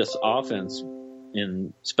offense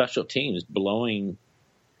in special teams blowing.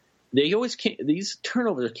 These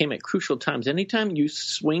turnovers came at crucial times. Anytime you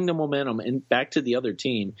swing the momentum and back to the other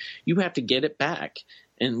team, you have to get it back.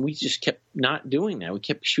 And we just kept not doing that. We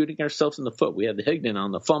kept shooting ourselves in the foot. We had the Higdon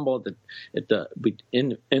on the fumble in the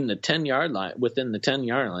 10-yard line, within the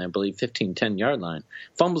 10-yard line, I believe 10-yard line,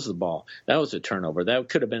 fumbles the ball. That was a turnover. That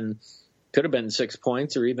could have been 6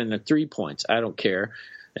 points or even 3 points. I don't care.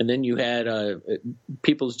 And then you had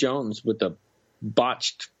Peoples-Jones with the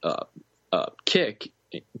botched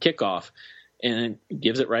kickoff, and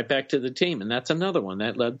gives it right back to the team. And that's another one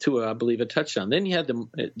that led to, I believe, a touchdown. Then you had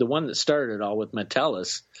the one that started it all with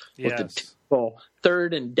Metellus, with the typical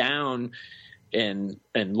 3rd and down and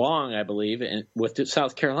long, I believe, and with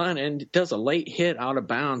South Carolina, and does a late hit out of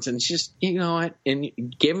bounds, and just, and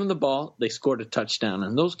gave them the ball. They scored a touchdown,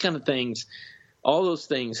 and those kind of things. All those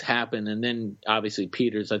things happen, and then obviously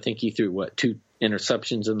Peters, I think he threw, 2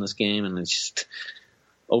 interceptions in this game, and it's just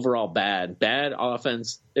overall bad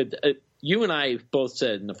offense. You and I both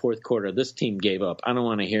said in the fourth quarter, this team gave up. I don't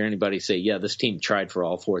want to hear anybody say, yeah, this team tried for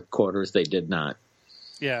all fourth quarters. They did not.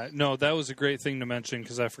 Yeah, no, that was a great thing to mention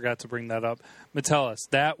because I forgot to bring that up. Metellus,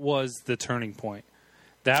 that was the turning point.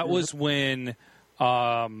 That was when,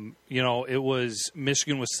 it was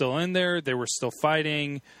Michigan was still in there. They were still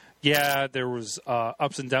fighting. Yeah, there was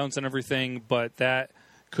ups and downs and everything, but that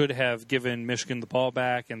could have given Michigan the ball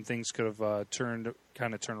back and things could have turned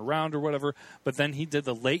around or whatever. But then he did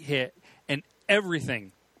the late hit, and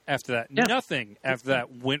everything after that, nothing after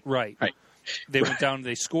that went right. They went down,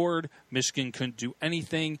 they scored. Michigan couldn't do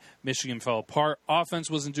anything. Michigan fell apart. Offense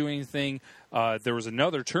wasn't doing anything. There was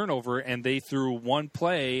another turnover, and they threw one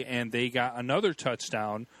play, and they got another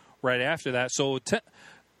touchdown right after that. So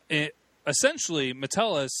essentially,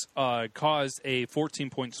 Metellus caused a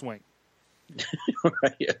 14-point swing.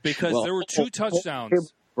 Because there were 2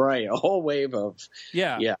 touchdowns. Right, a whole wave of...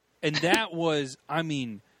 Yeah. And that was,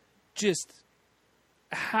 just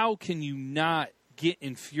how can you not get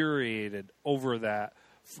infuriated over that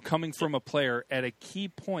coming from a player at a key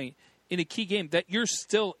point in a key game that you're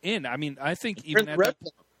still in? I think even at that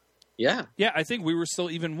point... Yeah, I think we were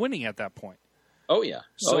still even winning at that point. Oh, yeah.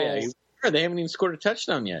 They haven't even scored a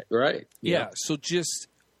touchdown yet, right? Yeah, so just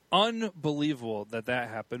unbelievable that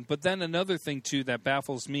happened. But then another thing, too, that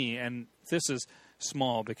baffles me, and this is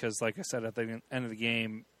small because, like I said, at the end of the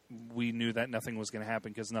game, we knew that nothing was going to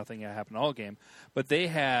happen because nothing had happened all game. But they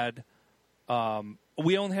had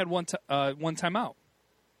we only had one timeout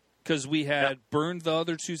because we had burned the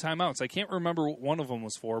other 2 timeouts. I can't remember what one of them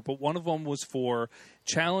was for, but one of them was for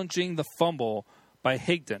challenging the fumble by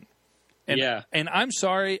Higdon. And I'm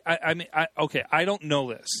sorry. I don't know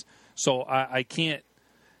this, so I can't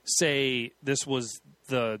say this was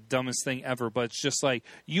the dumbest thing ever, but it's just like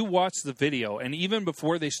you watch the video, and even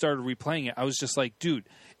before they started replaying it, I was just like, dude,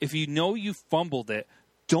 if you know you fumbled it,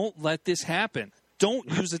 don't let this happen.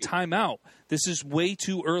 Don't use a timeout. This is way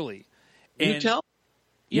too early. And,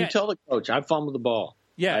 you tell the coach, I fumbled the ball.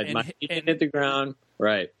 Yeah. My feet hit the ground.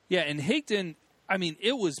 Right. Yeah, and Higdon,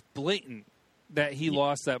 it was blatant that he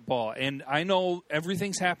lost that ball. And I know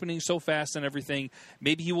everything's happening so fast and everything.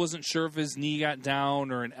 Maybe he wasn't sure if his knee got down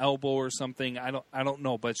or an elbow or something. I don't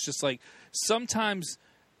know. But it's just like sometimes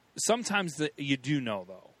that you do know,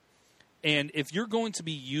 though. And if you're going to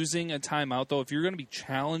be using a timeout, though, if you're going to be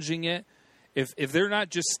challenging it, if they're not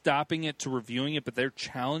just stopping it to reviewing it, but they're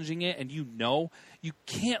challenging it, and you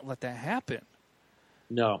can't let that happen.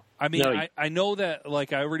 No. I know that,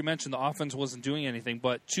 like I already mentioned, the offense wasn't doing anything,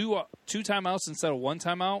 but two timeouts instead of one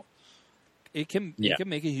timeout, it can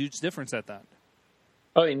make a huge difference at that.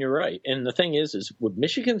 Oh, and you're right. And the thing is what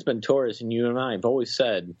Michigan's been towards, and you and I have always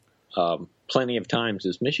said plenty of times,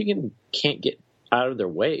 is Michigan can't get out of their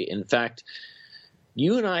way. In fact,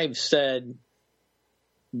 you and I have said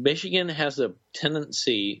Michigan has a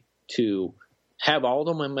tendency to have all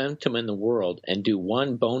the momentum in the world and do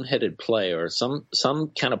one boneheaded play or some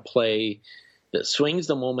kind of play that swings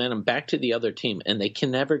the momentum back to the other team, and they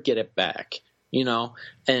can never get it back,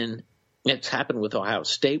 And it's happened with Ohio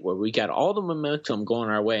State where we got all the momentum going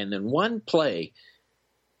our way, and then one play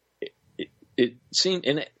it seemed,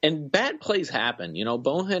 and bad plays happen.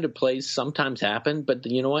 Boneheaded plays sometimes happen, but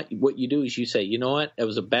you know what? What you do is you say, you know what? It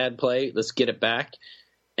was a bad play. Let's get it back.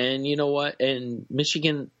 And you know what? And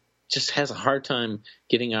Michigan just has a hard time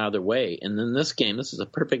getting out of their way. And in this game, this is a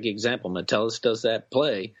perfect example. Metellus does that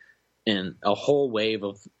play, and a whole wave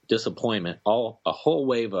of disappointment, a whole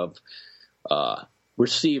wave of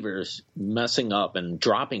receivers messing up and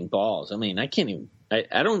dropping balls. I mean, I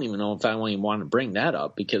don't even know if I even want to bring that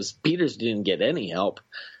up, because Peters didn't get any help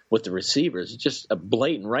with the receivers. It's just a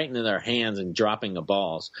blatant right into their hands and dropping the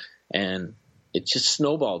balls. And it just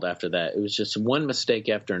snowballed after that. It was just one mistake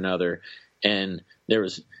after another. And there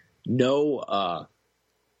was no,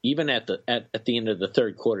 even at the end of the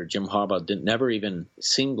third quarter, Jim Harbaugh never even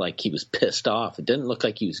seemed like he was pissed off. It didn't look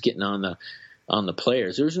like he was getting on the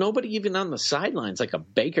players. There was nobody even on the sidelines, like a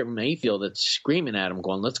Baker Mayfield, that's screaming at him,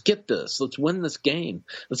 going, let's get this. Let's win this game.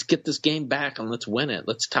 Let's get this game back and let's win it.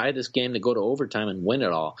 Let's tie this game to go to overtime and win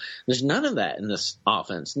it all. There's none of that in this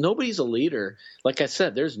offense. Nobody's a leader. Like I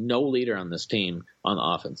said, there's no leader on this team on the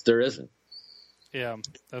offense. There isn't. Yeah,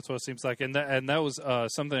 that's what it seems like. And that was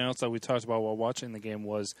something else that we talked about while watching the game,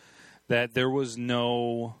 was that there was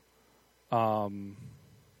no what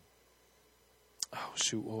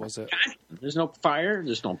was it? There's no fire.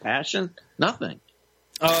 There's no passion. Nothing.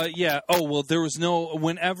 Yeah. Oh, well, there was no.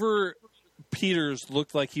 Whenever Peters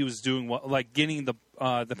looked like he was doing like getting the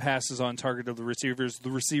passes on target of the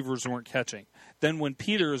receivers weren't catching. Then when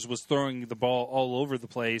Peters was throwing the ball all over the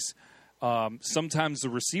place, sometimes the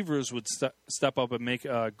receivers would step up and make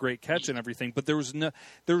a great catch and everything. But there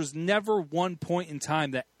was never one point in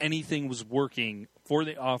time that anything was working for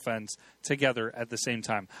the offense together at the same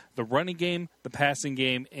time. The running game, the passing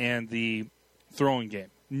game, and the throwing game.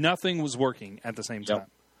 Nothing was working at the same time.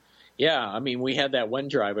 Yeah, I mean, we had that one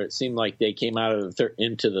drive. It seemed like they came out of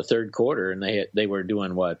into the third quarter, and they were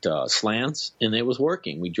doing slants, and it was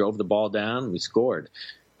working. We drove the ball down, we scored.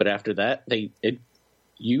 But after that,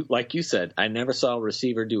 like you said, I never saw a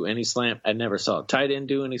receiver do any slant. I never saw a tight end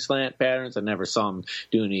do any slant patterns. I never saw him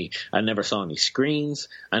I never saw any screens.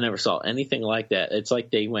 I never saw anything like that. It's like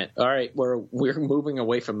they went, all right, we're moving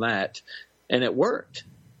away from that, and it worked.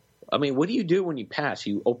 I mean, what do you do when you pass?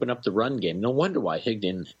 You open up the run game. No wonder why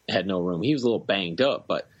Higdon had no room. He was a little banged up,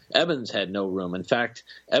 but Evans had no room. In fact,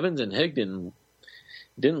 Evans and Higdon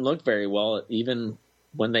didn't look very well, even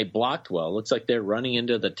when they blocked well. It looks like they're running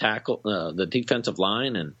into the the defensive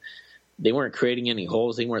line, and they weren't creating any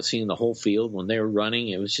holes. They weren't seeing the whole field when they were running.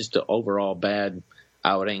 It was just an overall bad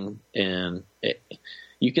outing. And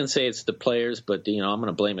you can say it's the players, but I'm going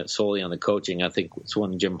to blame it solely on the coaching. I think it's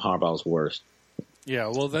one of Jim Harbaugh's worst.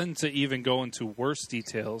 Yeah, well, then to even go into worse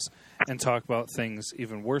details and talk about things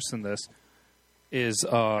even worse than this is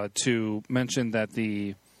to mention that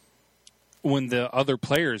when the other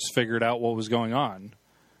players figured out what was going on,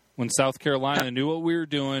 when South Carolina knew what we were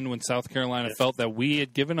doing, when South Carolina felt that we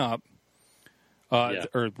had given up,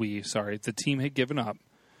 the team had given up.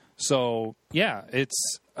 So, yeah,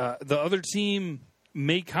 it's the other team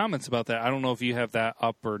made comments about that. I don't know if you have that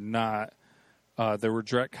up or not. There were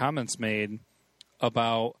direct comments made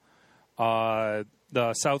about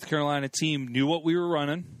the South Carolina team knew what we were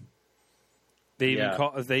running.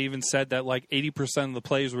 They even said that like 80% of the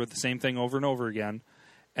plays were the same thing over and over again.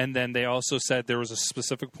 And then they also said there was a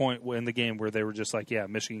specific point in the game where they were just like, yeah,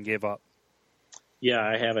 Michigan gave up. Yeah,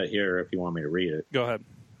 I have it here if you want me to read it. Go ahead.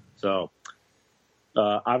 So,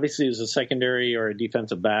 obviously, it was a secondary or a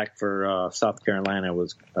defensive back for South Carolina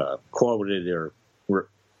was quoted or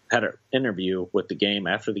had an interview with the game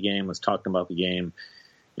after the game, was talking about the game.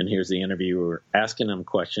 And here's the interviewer asking him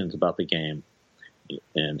questions about the game.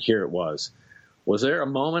 And here it was. Was there a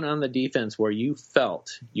moment on the defense where you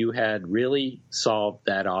felt you had really solved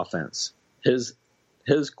that offense? His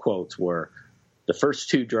quotes were, the first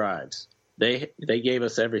two drives, they gave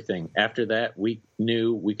us everything. After that, we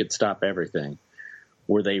knew we could stop everything.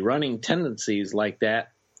 Were they running tendencies like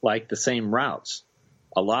that, like the same routes?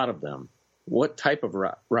 A lot of them. What type of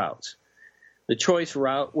routes? The choice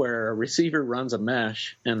route where a receiver runs a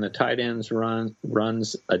mesh and the tight ends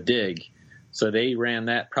runs a dig. So they ran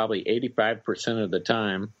that probably 85% of the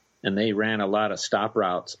time, and they ran a lot of stop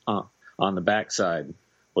routes on the backside.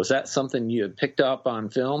 Was that something you had picked up on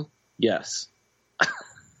film? Yes.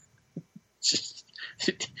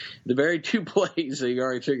 The very two plays, so you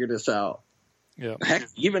already figured this out. Yeah. Heck,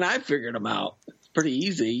 even I figured them out. It's pretty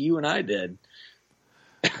easy. You and I did.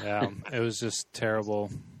 Yeah, it was just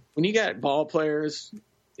terrible. When you got ball players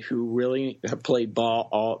who really have played ball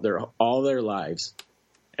all their lives,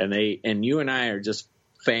 and you and I are just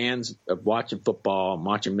fans of watching football and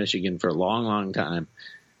watching Michigan for a long, long time,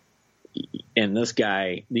 and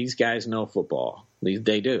these guys know football.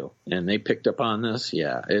 They do, and they picked up on this.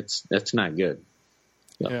 Yeah, that's not good.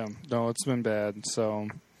 So. Yeah, no, it's been bad. So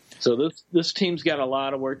this team's got a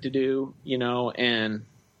lot of work to do, and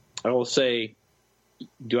I will say,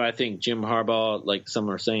 do I think Jim Harbaugh, like some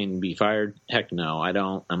are saying, be fired? Heck no, I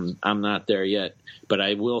don't. I'm not there yet. But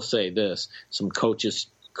I will say this: some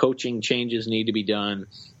coaching changes need to be done.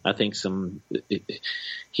 I think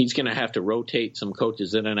he's going to have to rotate some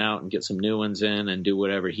coaches in and out and get some new ones in and do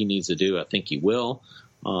whatever he needs to do. I think he will.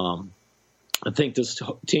 I think this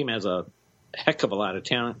team has a heck of a lot of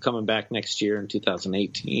talent coming back next year in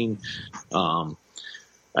 2018. I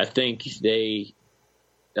think he's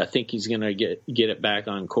going to get it back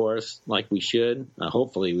on course like we should.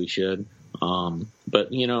 Hopefully we should. But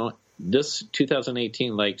this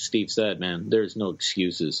 2018, like Steve said, man, there's no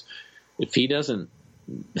excuses. If he doesn't,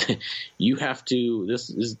 you have to. This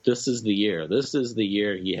is the year. This is the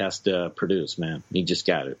year he has to produce, man. He just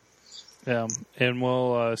got it. Yeah,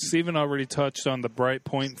 and Steven already touched on the bright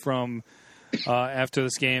point from after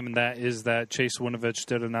this game, and that is that Chase Winovich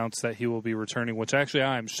did announce that he will be returning, which actually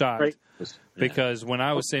I am shocked. Right. Because when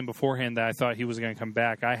I was saying beforehand that I thought he was going to come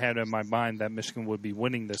back, I had in my mind that Michigan would be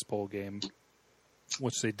winning this bowl game,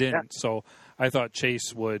 which they didn't. Yeah. So I thought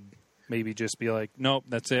Chase would maybe just be like, nope,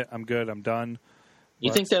 that's it. I'm good. I'm done.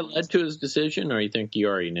 You think that led to his decision, or you think you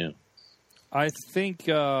already knew? I think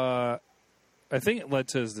it led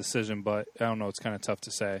to his decision, but I don't know. It's kind of tough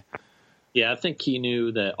to say. Yeah, I think he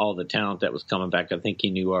knew that all the talent that was coming back, I think he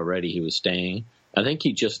knew already he was staying. I think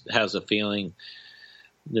he just has a feeling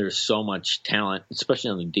there's so much talent, especially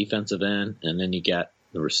on the defensive end, and then you got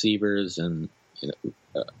the receivers and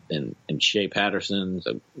Shea Patterson's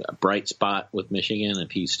a bright spot with Michigan if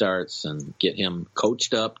he starts, and get him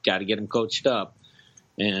coached up. Got to get him coached up,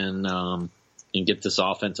 and get this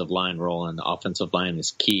offensive line rolling. The offensive line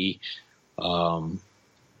is key. Then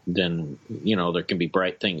there can be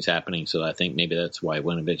bright things happening. So I think maybe that's why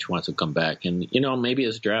Winovich wants to come back, and maybe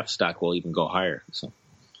his draft stock will even go higher. So.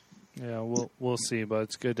 Yeah, we'll see, but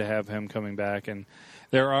it's good to have him coming back. And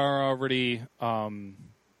there are already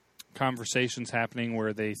conversations happening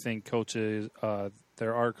where they think coaches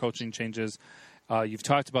there are coaching changes. You've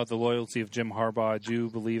talked about the loyalty of Jim Harbaugh. I do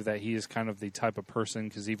believe that he is kind of the type of person,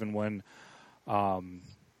 because even when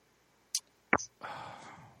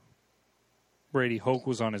Brady Hoke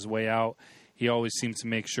was on his way out, he always seemed to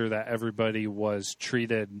make sure that everybody was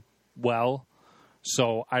treated well.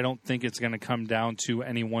 So I don't think it's going to come down to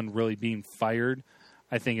anyone really being fired.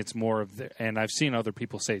 I think it's more of and I've seen other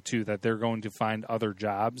people say too that they're going to find other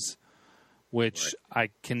jobs, which right. I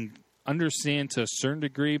can understand to a certain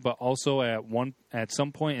degree, but also at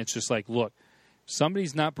some point it's just like, look, if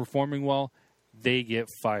somebody's not performing well, they get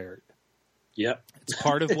fired. Yep. It's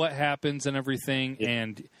part of what happens and everything. Yep.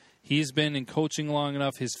 And he's been in coaching long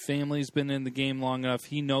enough. His family's been in the game long enough.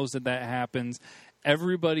 He knows that happens.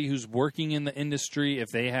 Everybody who's working in the industry, if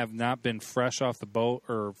they have not been fresh off the boat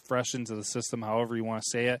or fresh into the system, however you want to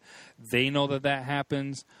say it, they know that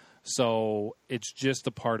happens. So it's just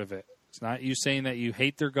a part of it. It's not you saying that you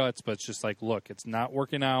hate their guts, but it's just like, look, it's not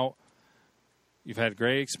working out. You've had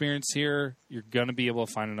great experience here. You're going to be able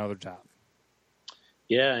to find another job.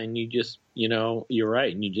 Yeah, and you just, you're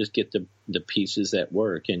right. And you just get the pieces that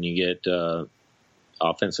work, and you get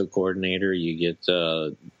offensive coordinator, you get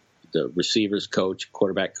the receivers coach,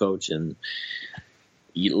 quarterback coach, and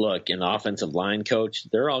you look, an offensive line coach.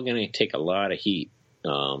 They're all going to take a lot of heat.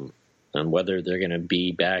 And whether they're going to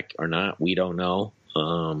be back or not, we don't know.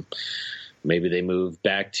 Maybe they move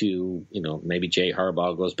back to, maybe Jay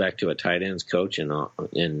Harbaugh goes back to a tight ends coach, and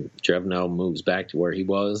Drevno moves back to where he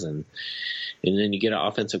was, and then you get an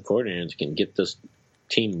offensive coordinator that can get this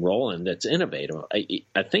team rolling. That's innovative.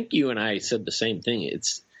 I think you and I said the same thing.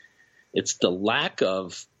 It's the lack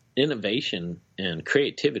of innovation and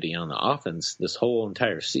creativity on the offense this whole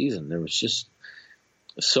entire season. There was just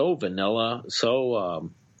so vanilla, so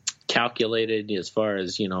calculated as far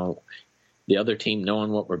as, the other team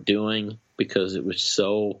knowing what we're doing, because it was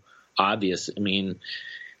so obvious. I mean,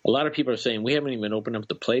 a lot of people are saying we haven't even opened up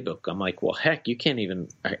the playbook. I'm like, well, heck, you can't even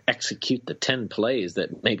execute the 10 plays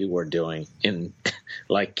that maybe we're doing. And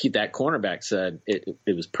like that cornerback said, it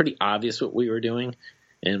was pretty obvious what we were doing,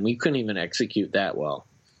 and we couldn't even execute that well.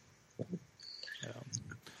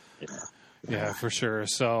 Yeah, for sure.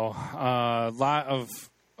 So a lot of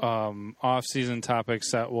off-season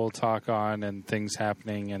topics that we'll talk on, and things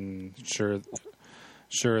happening, and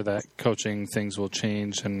sure that coaching things will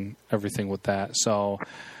change and everything with that. So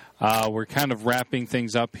we're kind of wrapping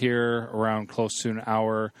things up here around close to an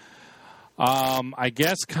hour. I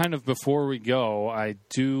guess kind of before we go, I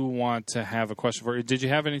do want to have a question for you. Did you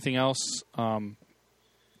have anything else?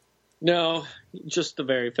 No, just the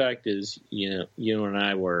very fact is, you and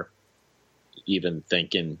I were even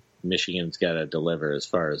thinking Michigan's got to deliver as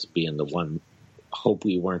far as being the one. Hope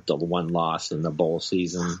we weren't the one loss in the bowl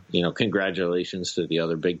season. Congratulations to the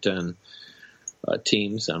other Big Ten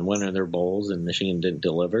teams on winning their bowls, and Michigan didn't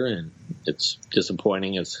deliver, and it's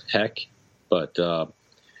disappointing as heck. But I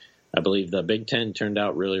believe the Big Ten turned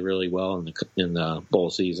out really, really well in the bowl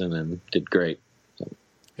season and did great.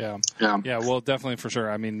 Yeah. Well, definitely for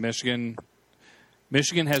sure. I mean, Michigan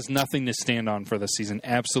has nothing to stand on for this season,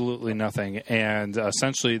 absolutely nothing, and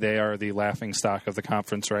essentially they are the laughing stock of the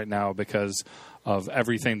conference right now because of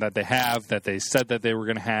everything that they have, that they said that they were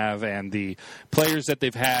going to have, and the players that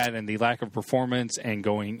they've had, and the lack of performance, and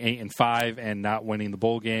going 8-5 and not winning the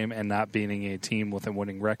bowl game and not beating a team with a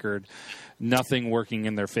winning record, nothing working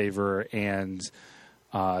in their favor, and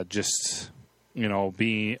just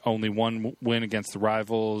being only one win against the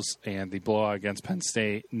rivals and the blowout against Penn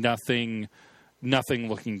State, nothing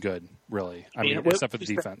looking good, really. I mean, except for the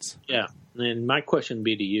defense. Yeah, and my question would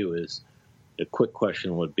be to you is, a quick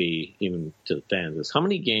question would be, even to the fans, is how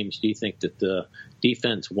many games do you think that the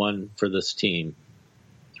defense won for this team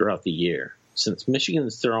throughout the year? Since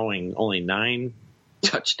Michigan's throwing only 9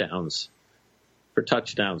 touchdowns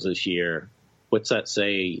this year, what's that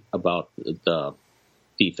say about the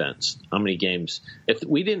defense? How many games? If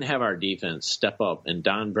we didn't have our defense step up and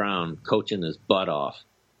Don Brown coaching his butt off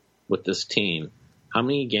with this team, how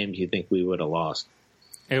many games do you think we would have lost?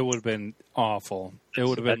 It would have been awful. It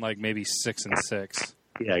would have been like maybe 6-6.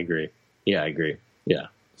 Yeah, I agree. Yeah.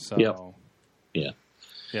 So. Yep. Yeah.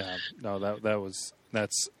 Yeah. No, that's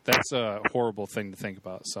a horrible thing to think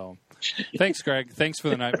about. So, thanks, Greg. Thanks for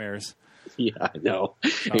the nightmares. Yeah, I know.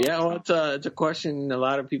 Well, it's a question a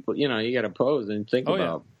lot of people, you got to pose and think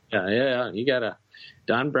about. Yeah. You got to.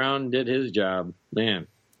 Don Brown did his job, man.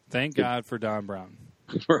 Thank God for Don Brown.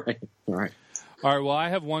 Right. All right, well, I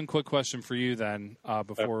have one quick question for you then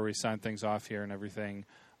before we sign things off here and everything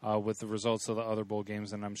with the results of the other bowl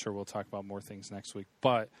games, and I'm sure we'll talk about more things next week.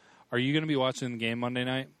 But are you going to be watching the game Monday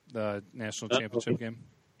night, the national championship game?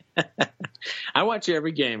 I watch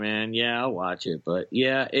every game, man. Yeah, I'll watch it. But,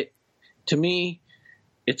 yeah, to me,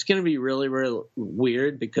 it's going to be really, really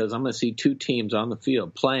weird because I'm going to see 2 teams on the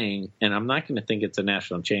field playing, and I'm not going to think it's a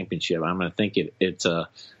national championship. I'm going to think it's a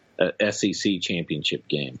SEC championship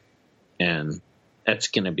game. And that's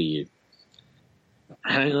going to be,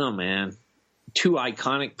 I don't know, man, 2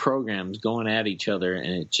 iconic programs going at each other,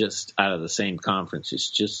 and it's just out of the same conference. It's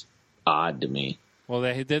just odd to me. Well,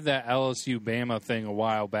 they did that LSU-Bama thing a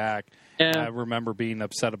while back. Yeah. I remember being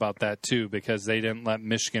upset about that, too, because they didn't let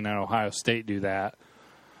Michigan and Ohio State do that.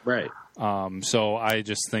 Right. So I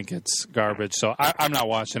just think it's garbage. So I'm not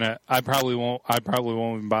watching it. I probably won't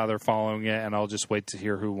even bother following it, and I'll just wait to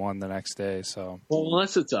hear who won the next day. So. Well,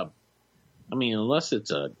 unless it's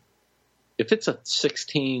if it's a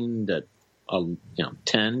 16 to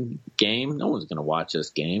 10 game, no one's going to watch this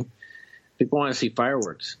game. People want to see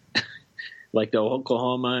fireworks, like the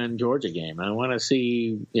Oklahoma and Georgia game. I want to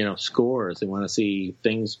see scores. They want to see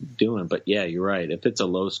things doing. But yeah, you're right. If it's a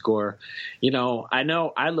low score, I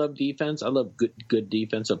know I love defense. I love good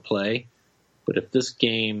defensive play. But if this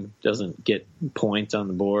game doesn't get points on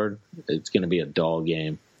the board, it's going to be a dull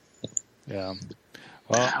game. Yeah.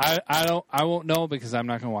 Well, I won't know because I'm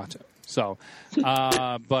not going to watch it. So,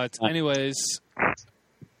 but anyways,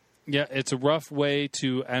 yeah, it's a rough way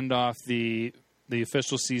to end off the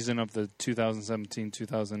official season of the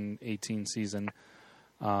 2017-2018 season.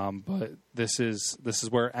 But this is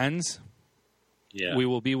where it ends. Yeah. We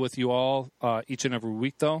will be with you all each and every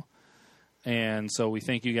week, though. And so we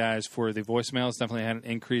thank you guys for the voicemails. Definitely had an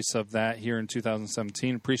increase of that here in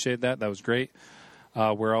 2017. Appreciate that. That was great.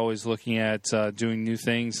 We're always looking at doing new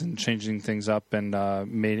things and changing things up and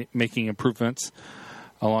making improvements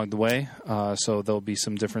along the way. So there'll be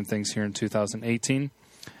some different things here in 2018.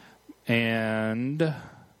 And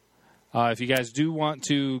if you guys do want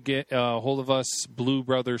to get a hold of us,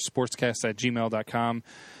 bluebrothersportscast@gmail.com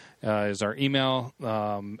is our email.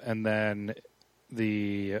 And then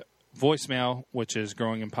the voicemail, which is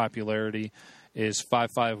growing in popularity, is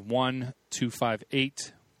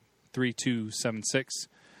 551-258-3276.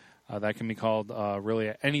 That can be called really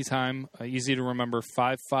at any time. Easy to remember,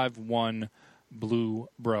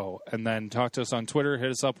 551-BLUE-BRO. And then talk to us on Twitter.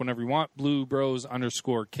 Hit us up whenever you want,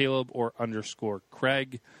 @BlueBros_Caleb or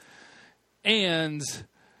 _Craig. And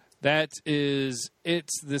that is it.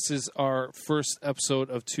 This is our first episode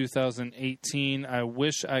of 2018. I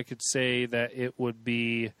wish I could say that it would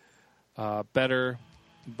be better.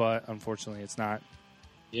 but unfortunately it's not.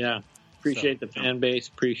 Yeah. Appreciate the fan base.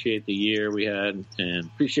 Appreciate the year we had. And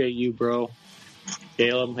appreciate you, bro.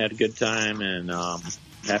 Caleb, had a good time. And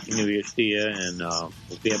Happy New Year's to you. And hope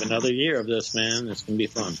we have another year of this, man. It's going to be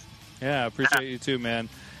fun. Yeah, appreciate you too, man.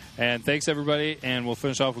 And thanks, everybody. And we'll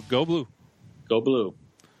finish off with Go Blue. Go Blue.